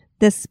 Diane.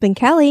 This has been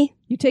Kelly.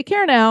 You take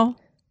care now.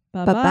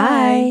 Bye-bye.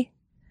 Bye-bye.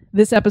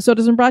 This episode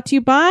has been brought to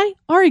you by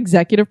our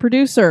executive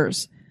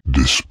producers.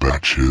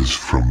 Dispatches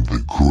from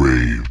the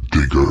Grave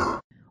Digger.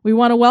 We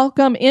want to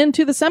welcome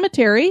into the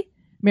cemetery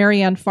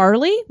Marianne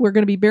Farley. We're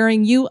going to be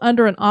burying you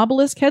under an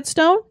obelisk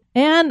headstone.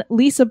 And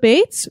Lisa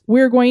Bates,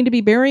 we're going to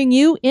be burying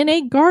you in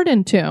a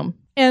garden tomb.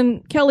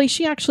 And Kelly,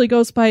 she actually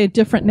goes by a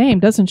different name,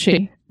 doesn't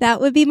she?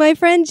 That would be my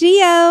friend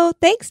Gio.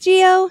 Thanks,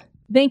 Gio.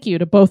 Thank you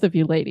to both of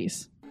you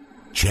ladies.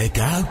 Check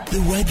out the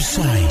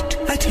website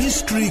at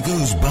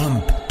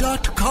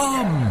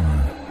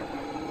historygoesbump.com.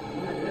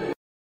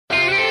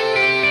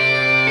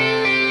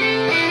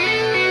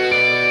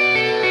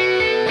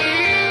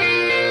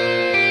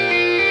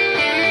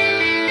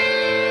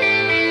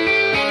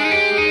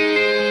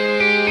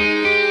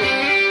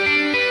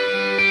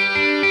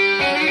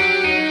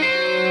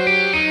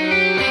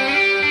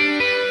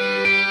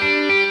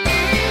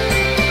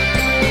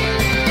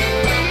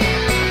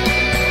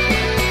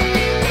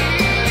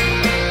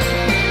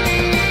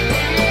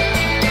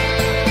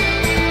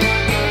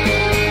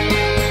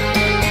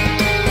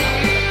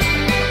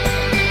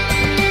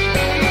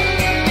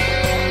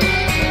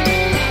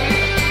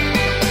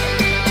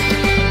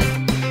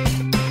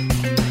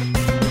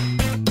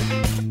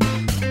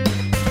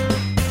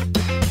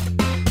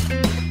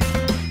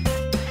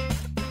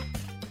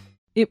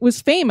 It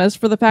was famous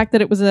for the fact that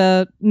it was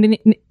a...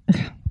 Nickelodeon.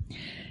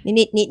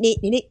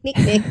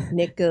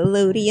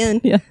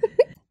 Yeah.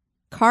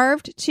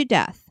 Carved to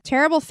death.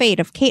 Terrible fate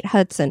of Kate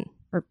Hudson.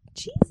 Or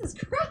Jesus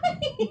Christ.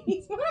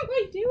 What am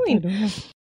I doing?